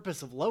whole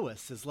purpose of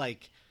Lois, is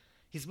like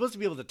he's supposed to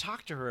be able to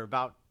talk to her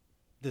about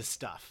this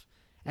stuff,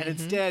 and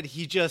instead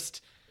he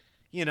just,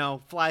 you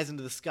know, flies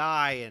into the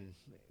sky and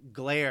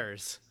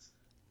glares,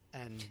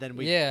 and then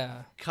we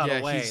cut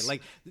away.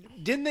 Like,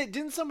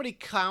 didn't somebody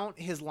count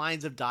his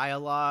lines of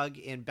dialogue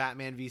in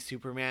Batman v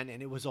Superman,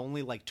 and it was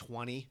only like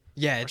 20?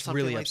 Yeah, it's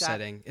really like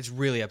upsetting. that? It's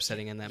really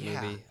upsetting in that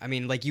Yeah. movie. I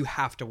mean, like, you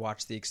have to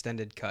watch the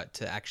extended cut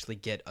to actually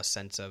get a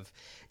sense of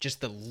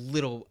just the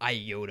little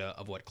iota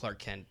of what Clark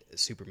Kent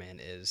Superman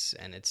is,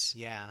 and it's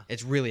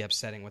really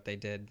upsetting what they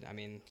did. I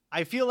mean,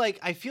 I feel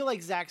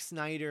like Zack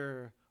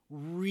Snyder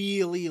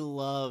really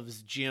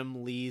loves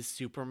Jim Lee's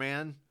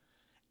Superman,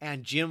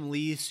 and Jim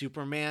Lee's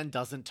Superman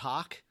doesn't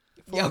talk.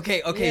 yeah,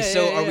 okay. Yeah,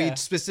 So, yeah, are yeah. we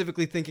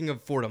specifically thinking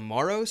of For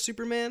Tomorrow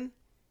Superman?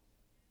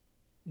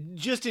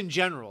 Just in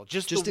general,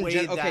 just Just the in way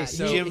gen- that okay,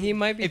 so Jim. He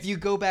might be. If you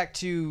go back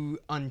to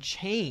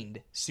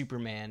Unchained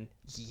Superman,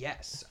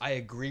 yes, I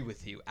agree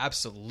with you.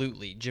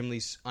 Absolutely. Jim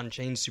Lee's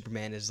Unchained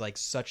Superman is like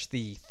such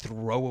the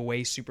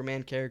throwaway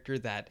Superman character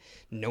that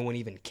no one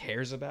even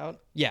cares about.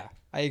 Yeah,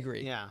 I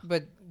agree. Yeah,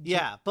 but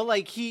but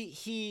like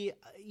he,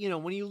 you know,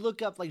 when you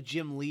look up like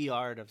Jim Lee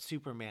art of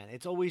Superman,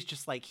 it's always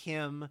just like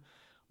him,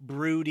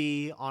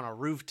 broody on a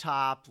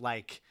rooftop,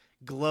 like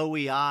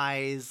glowy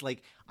eyes.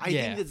 Like, I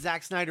think that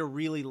Zack Snyder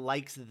really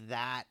likes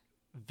that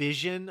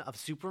vision of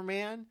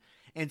Superman,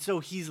 and so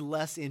he's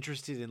less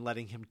interested in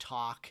letting him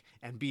talk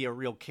and be a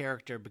real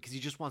character because he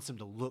just wants him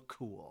to look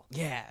cool.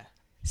 Yeah.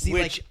 See,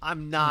 which like,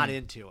 I'm not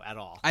into at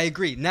all. I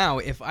agree. Now,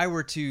 if I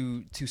were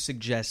to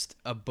suggest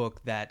a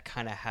book that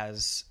kind of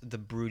has the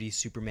broody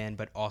Superman,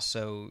 but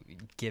also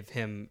give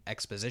him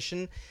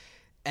exposition,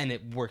 and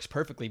it works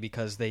perfectly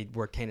because they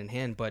worked hand in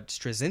hand. But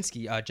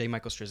Straczynski, J.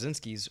 Michael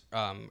Straczynski's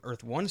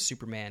Earth One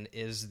Superman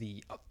is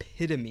the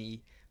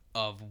epitome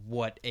of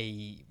what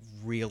a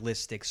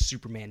realistic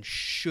Superman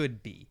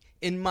should be,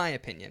 in my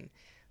opinion.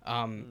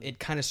 It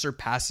kind of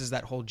surpasses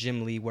that whole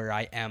Jim Lee where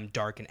I am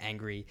dark and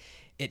angry.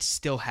 It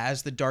still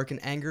has the dark and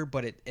anger,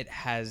 but it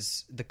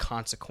has the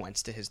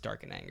consequence to his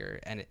dark and anger,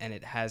 and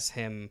it has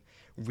him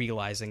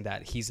realizing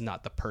that he's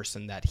not the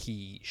person that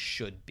he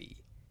should be.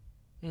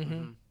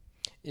 Mm-hmm.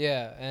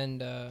 Yeah,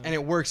 and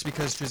it works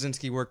because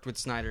Straczynski worked with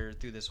Snyder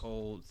through this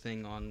whole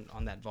thing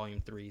on that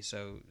Volume 3,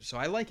 so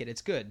I like it.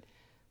 It's good.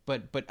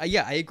 But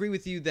yeah, I agree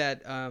with you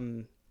that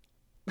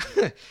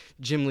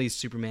Jim Lee's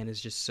Superman is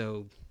just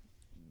so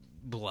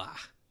blah.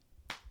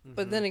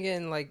 But then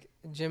again, like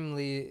Jim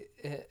Lee,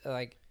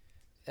 like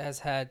has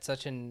had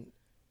such an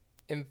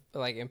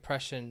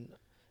impression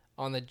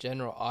on the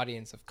general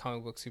audience of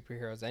comic book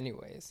superheroes,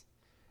 anyways.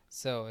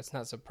 So it's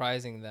not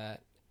surprising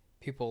that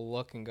people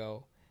look and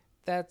go,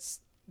 "That's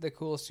the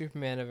coolest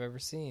Superman I've ever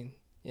seen."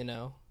 You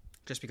know,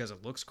 just because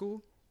it looks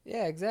cool.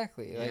 Yeah,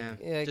 exactly.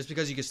 Like, just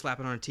because you can slap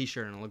it on a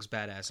T-shirt and it looks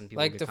badass and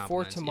people like get the For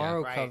compliments.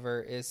 Tomorrow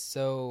cover is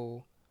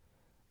so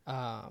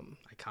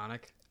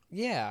iconic.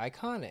 Yeah,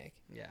 iconic.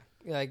 Yeah,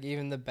 like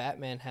even the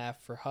Batman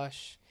half for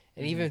Hush,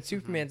 and even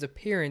Superman's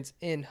appearance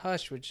in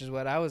Hush, which is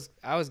what I was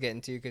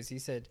getting to because he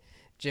said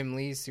Jim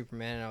Lee's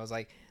Superman, and I was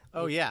like,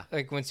 oh yeah,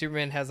 like when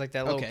Superman has like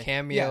that little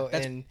cameo,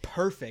 that's and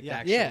perfect. Yeah,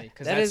 actually,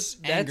 because that's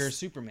anger that's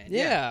Superman.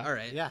 Yeah, all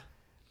right, yeah.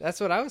 That's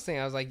what I was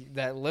thinking. I was like,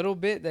 that little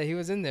bit that he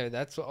was in there,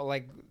 that's what,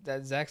 like,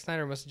 that Zack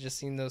Snyder must have just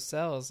seen those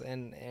cells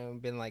and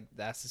been like,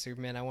 that's the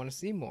Superman I want to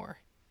see more.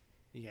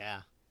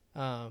 Yeah.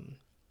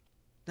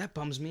 That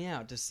bums me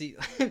out to see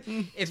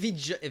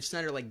if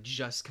Snyder like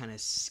just kind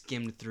of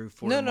skimmed through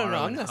For No, Tomorrow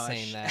I'm not Hush.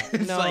 saying that.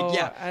 It's no,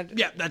 like,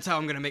 yeah, that's how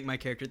I'm gonna make my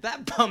character.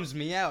 That bums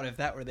me out if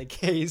that were the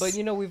case. But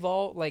you know, we've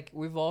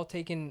all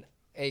taken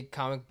a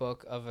comic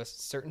book of a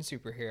certain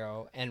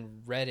superhero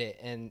and read it,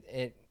 and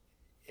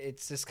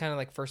it's just kind of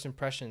like first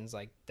impressions.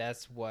 Like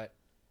that's what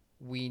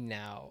we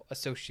now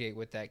associate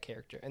with that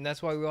character, and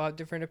that's why we all have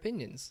different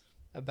opinions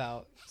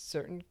about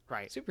certain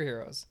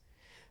superheroes.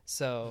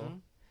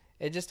 So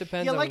it just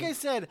depends. Yeah, like I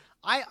said,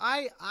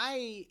 I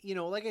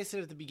like I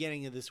said at the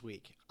beginning of this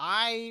week,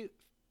 I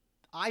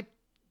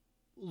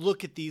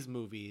look at these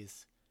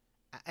movies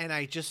and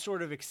I just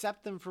sort of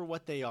accept them for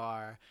what they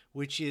are,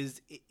 which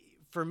is,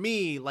 for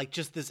me, like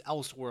just this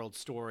Elseworld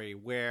story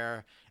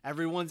where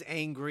everyone's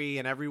angry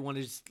and everyone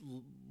is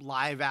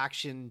live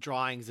action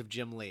drawings of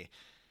Jim Lee.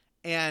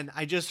 And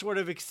I just sort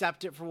of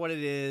accept it for what it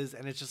is,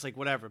 and it's just like,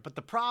 whatever. But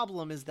the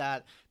problem is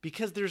that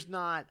because there's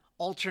not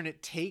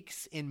alternate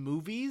takes in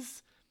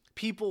movies,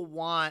 people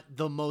want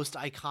the most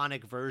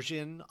iconic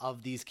version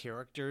of these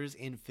characters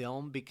in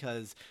film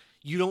because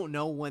you don't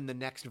know when the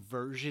next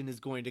version is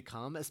going to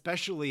come,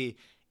 especially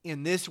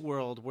in this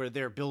world where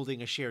they're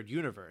building a shared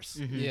universe.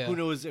 Yeah. Who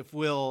knows if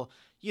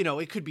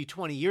it could be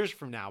 20 years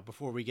from now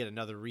before we get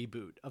another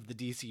reboot of the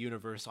DC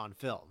universe on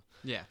film.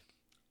 Yeah.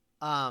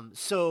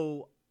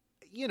 So,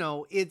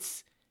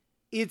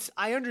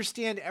 I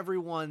understand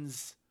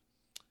everyone's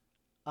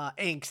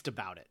angst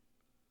about it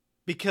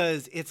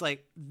because it's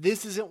like,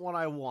 this isn't what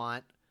I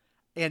want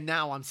and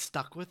now I'm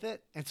stuck with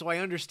it. And so I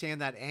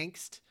understand that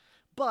angst,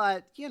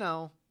 but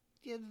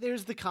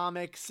there's the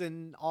comics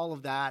and all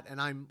of that, and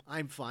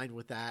I'm fine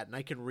with that, and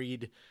I can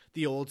read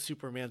the old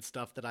Superman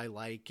stuff that I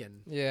like,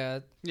 and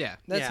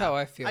that's how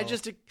I feel.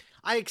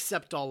 I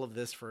accept all of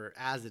this for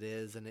as it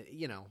is, and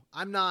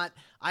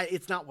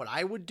it's not what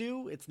I would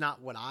do, it's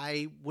not what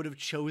I would have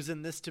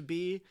chosen this to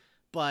be,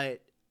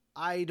 but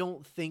I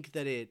don't think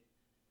that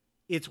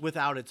it's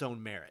without its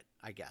own merit,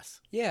 I guess.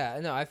 Yeah,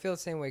 no, I feel the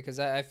same way because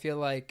I feel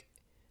like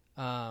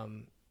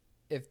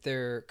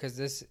because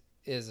this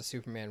is a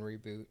Superman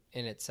reboot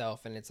in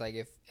itself, and it's like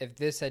if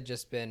this had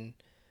just been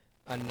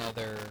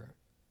another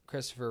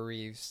Christopher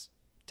Reeves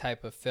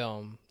type of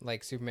film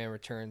like Superman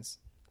Returns,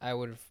 I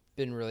would have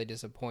been really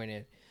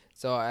disappointed.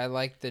 So I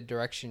like the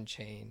direction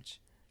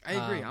change. I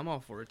agree. I'm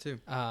all for it too.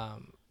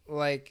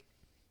 Like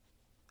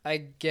I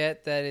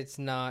get that it's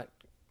not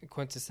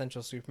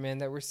quintessential Superman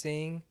that we're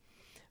seeing.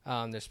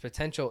 There's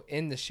potential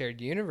in the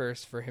shared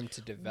universe for him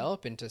to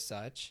develop into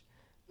such.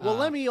 Well,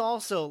 let me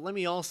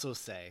also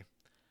say,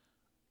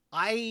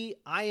 I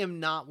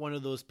am not one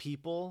of those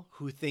people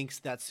who thinks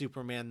that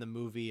Superman the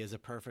movie is a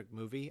perfect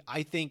movie.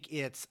 I think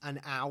it's an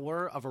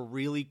hour of a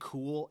really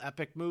cool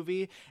epic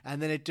movie,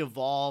 and then it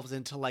devolves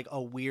into like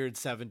a weird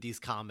 70s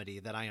comedy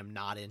that I am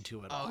not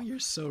into at all. Oh, you're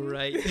so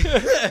right. You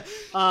hit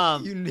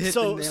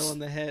the nail on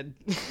the head.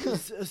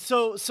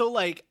 so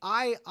like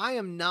I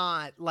am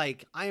not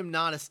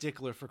a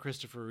stickler for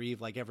Christopher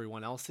Reeve like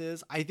everyone else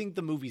is. I think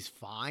the movie's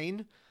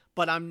fine,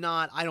 but I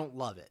don't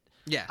love it.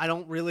 Yeah. I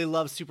don't really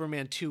love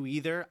Superman 2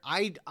 either.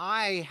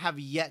 I have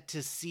yet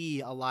to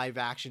see a live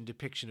action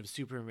depiction of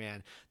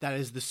Superman that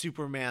is the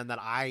Superman that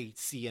I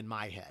see in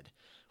my head,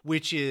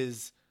 which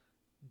is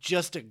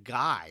just a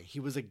guy. He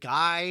was a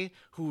guy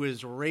who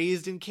was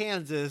raised in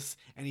Kansas,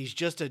 and he's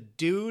just a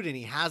dude, and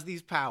he has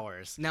these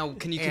powers. Now,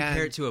 can you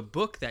compare it to a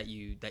book that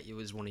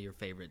was one of your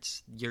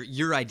favorites?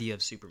 Your idea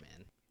of Superman?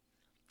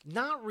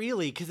 Not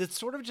really, because it's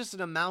sort of just an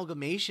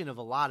amalgamation of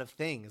a lot of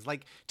things.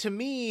 Like, to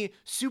me,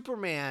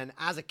 Superman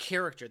as a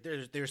character,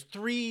 there's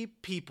three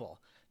people.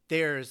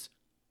 There's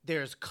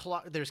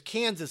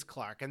Kansas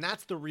Clark, and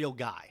that's the real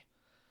guy,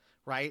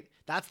 right?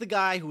 That's the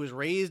guy who was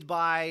raised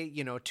by,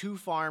 two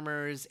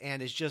farmers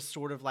and is just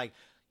sort of like,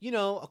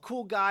 a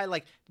cool guy,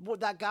 like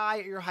that guy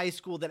at your high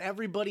school that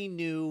everybody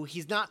knew.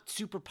 He's not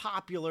super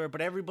popular, but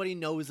everybody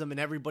knows him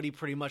and everybody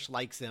pretty much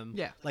likes him.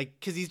 Yeah. Like,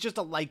 because he's just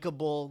a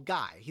likable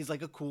guy. He's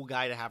like a cool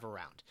guy to have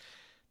around.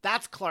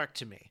 That's Clark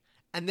to me.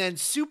 And then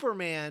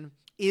Superman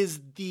is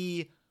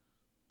this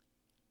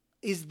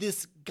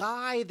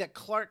guy that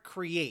Clark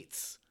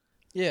creates.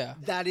 Yeah.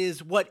 That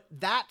is what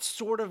that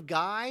sort of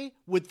guy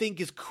would think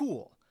is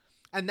cool.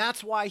 And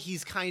that's why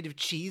he's kind of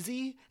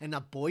cheesy and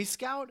a Boy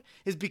Scout,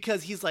 is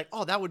because he's like,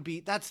 oh,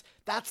 that's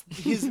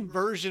his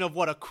version of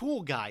what a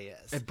cool guy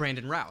is.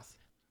 Brandon Routh.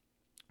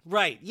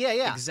 Right.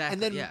 Yeah.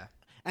 Exactly.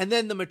 And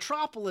then the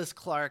Metropolis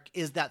Clark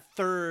is that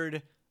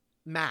third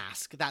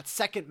mask, that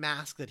second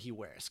mask that he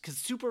wears. Because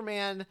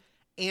Superman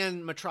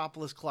and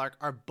Metropolis Clark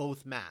are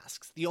both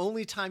masks. The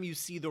only time you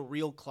see the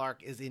real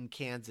Clark is in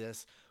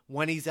Kansas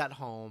when he's at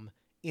home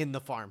in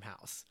the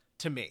farmhouse,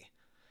 to me.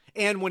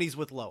 And when he's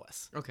with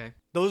Lois. Okay.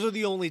 Those are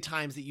the only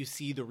times that you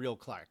see the real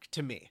Clark,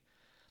 to me.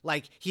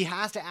 Like, he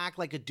has to act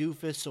like a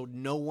doofus so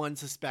no one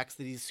suspects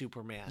that he's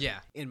Superman. Yeah.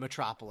 In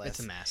Metropolis. It's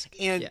a mask.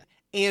 And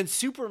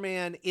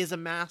Superman is a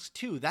mask,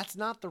 too. That's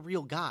not the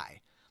real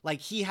guy.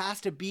 Like, he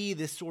has to be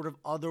this sort of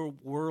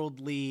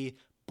otherworldly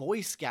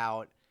Boy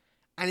Scout.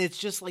 And it's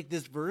just like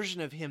this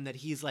version of him that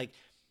he's like,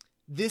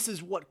 this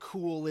is what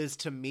cool is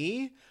to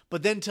me.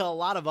 But then to a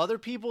lot of other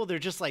people, they're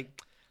just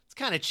like, it's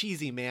kind of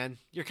cheesy, man.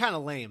 You're kind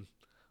of lame.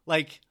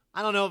 Like,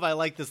 I don't know if I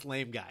like this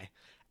lame guy.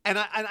 And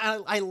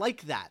I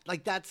like that.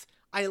 Like,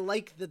 I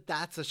like that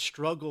that's a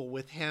struggle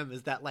with him,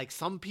 is that, like,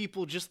 some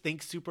people just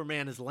think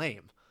Superman is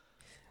lame.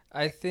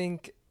 I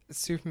think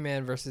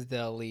Superman versus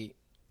the Elite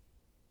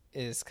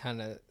is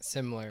kind of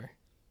similar.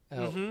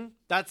 Mm-hmm.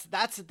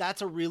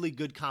 That's a really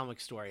good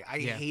comic story. I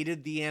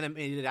hated the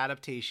animated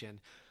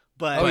adaptation.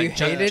 But you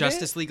hated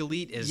Justice League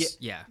Elite is,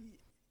 Yeah,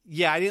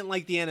 I didn't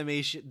like the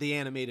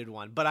animated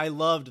one, but I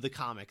loved the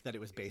comic that it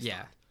was based on.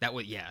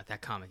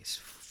 That comic is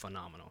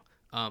phenomenal.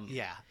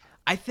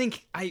 I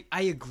think I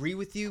agree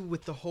with you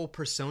with the whole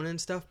persona and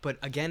stuff, but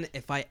again,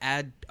 if I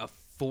add a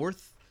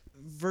fourth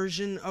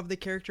version of the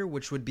character,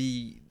 which would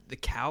be the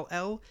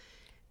Kal-El,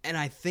 and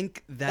I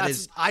think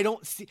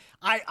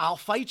I'll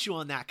fight you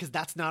on that, because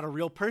that's not a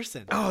real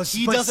person. Oh, but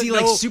see,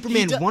 like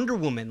Superman, Wonder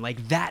Woman,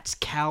 like that's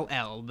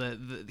Kal-El.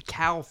 The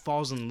Kal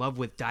falls in love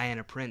with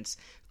Diana Prince.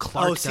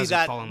 Clark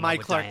doesn't fall in love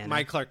with Diana.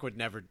 My Clark would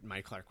never.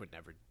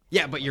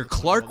 Yeah, but your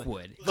Clark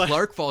would.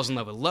 Clark falls in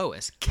love with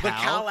Lois. But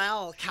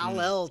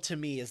Kal-El to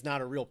me is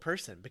not a real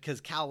person, because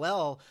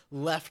Kal-El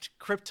left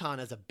Krypton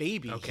as a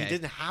baby. Okay. He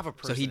didn't have a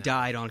person. So he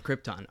died on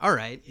Krypton. All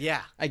right.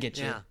 Yeah. I get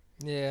you.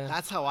 Yeah.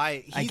 That's how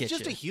he's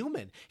just a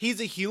human.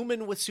 He's a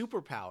human with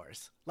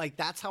superpowers. Like,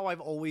 that's how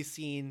I've always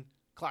seen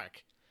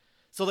Clark.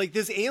 So, like,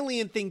 this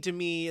alien thing to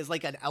me is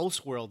like an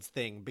Elseworlds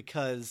thing,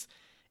 because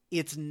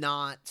it's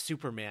not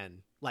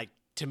Superman, like,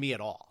 to me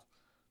at all.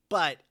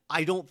 But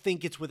I don't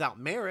think it's without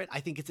merit. I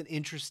think it's an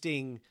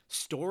interesting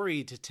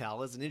story to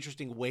tell. It's an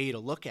interesting way to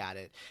look at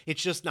it.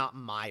 It's just not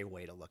my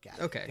way to look at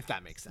it. Okay. If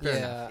that makes sense.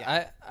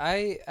 Yeah.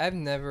 I've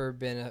never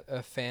been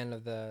a fan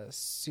of the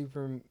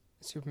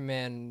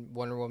Superman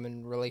Wonder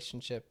Woman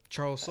relationship.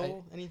 Charles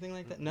Soule, anything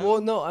like that? No.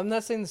 Well, no, I'm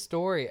not saying the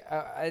story.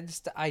 I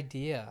just the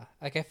idea.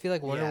 Like, I feel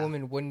like Wonder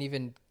Woman wouldn't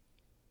even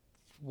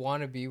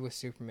want to be with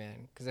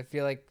Superman, because I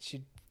feel like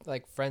she'd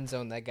like friend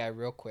zone that guy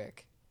real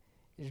quick.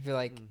 You'd be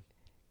like,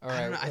 all right.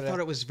 I don't know. I thought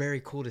it was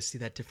very cool to see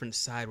that different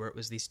side where it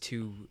was these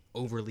two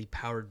overly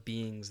powered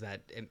beings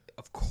that,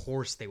 of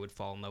course, they would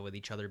fall in love with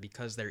each other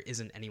because there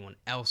isn't anyone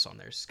else on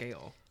their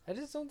scale. I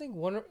just don't think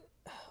Wonder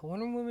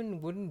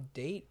Woman wouldn't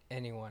date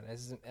anyone.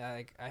 As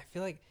like, I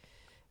feel like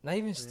not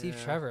even Steve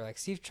Trevor. Like,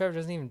 Steve Trevor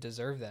doesn't even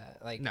deserve that.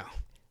 Like, no.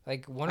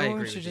 Like, Wonder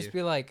Woman should just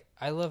be like,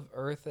 I love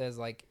Earth as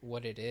like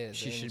what it is.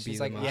 She should be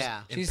like,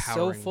 she's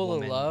so full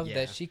of love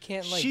that she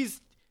can't like.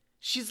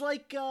 She's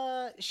like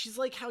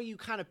how you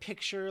kind of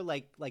picture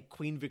like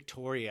Queen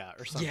Victoria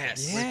or something.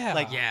 Yes.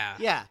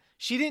 Yeah.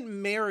 She didn't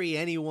marry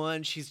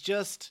anyone. She's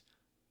just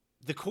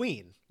the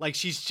queen. Like,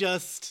 she's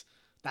just,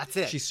 that's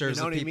it. She serves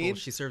the people. I mean?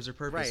 She serves her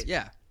purpose. Right.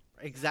 Yeah.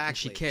 Exactly. And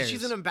she cares.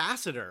 She's an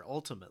ambassador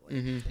ultimately.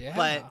 Mm-hmm.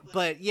 Yeah.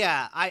 But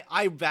yeah,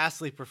 I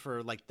vastly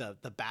prefer like the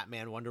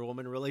Batman Wonder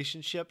Woman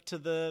relationship to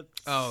the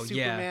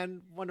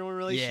Superman Wonder Woman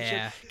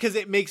relationship, because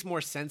it makes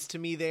more sense to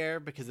me there,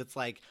 because it's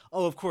like,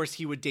 oh, of course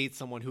he would date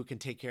someone who can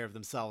take care of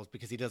themselves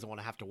because he doesn't want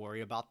to have to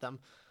worry about them.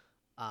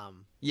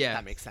 Yeah,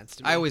 that makes sense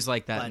to me. I always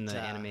like that But, in the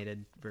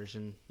animated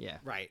version. Yeah.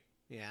 Right.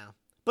 Yeah.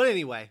 But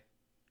anyway,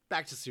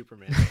 back to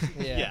Superman.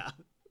 Yeah.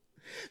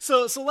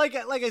 So like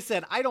I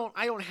said, I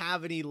don't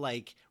have any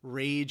like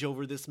rage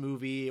over this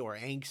movie or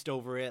angst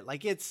over it.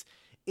 Like it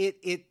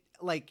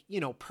like, you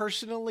know,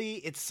 personally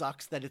it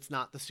sucks that it's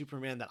not the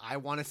Superman that I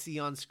want to see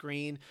on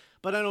screen,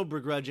 but I don't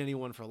begrudge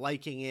anyone for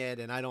liking it,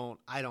 and I don't,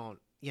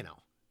 you know,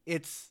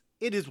 it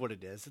is what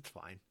it is. It's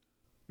fine.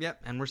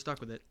 Yep, and we're stuck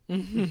with it.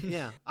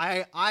 Yeah.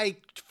 I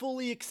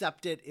fully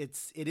accept it.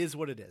 It is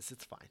what it is.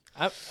 It's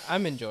fine.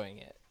 I'm enjoying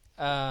it.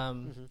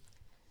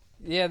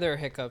 Yeah, there are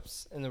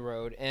hiccups in the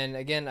road, and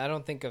again, I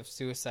don't think of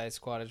Suicide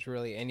Squad as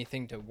really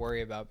anything to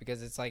worry about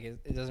because it's like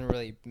it doesn't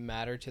really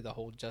matter to the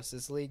whole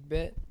Justice League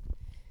bit.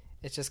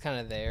 It's just kind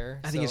of there.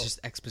 I think it's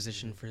just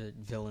exposition for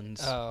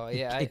villains. Oh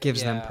yeah, it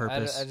gives them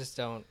purpose. I just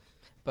don't.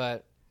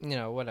 But you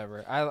know,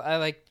 whatever. I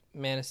like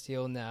Man of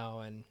Steel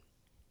now, and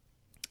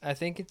I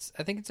think it's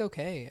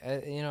okay.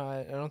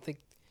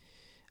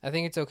 I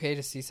think it's okay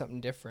to see something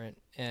different,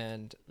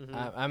 and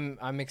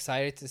I'm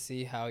excited to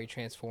see how he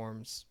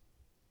transforms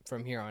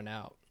from here on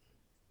out.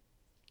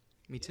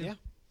 Me too. Yeah.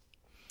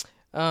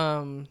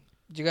 Do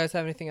you guys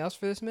have anything else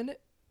for this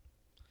minute?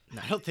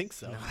 I don't think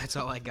so. No, that's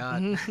all I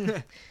got.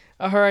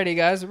 Alrighty,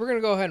 guys, we're gonna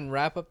go ahead and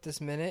wrap up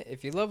this minute.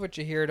 If you love what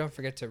you hear, don't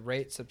forget to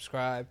rate,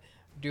 subscribe,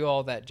 do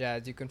all that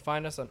jazz. You can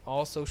find us on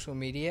all social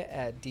media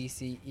at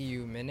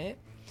DCEU Minute,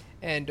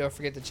 and don't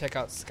forget to check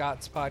out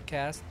Scott's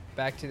podcast,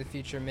 Back to the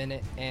Future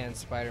Minute, and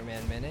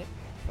Spider-Man Minute.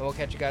 And we'll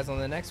catch you guys on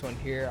the next one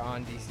here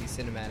on DC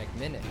Cinematic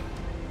Minute.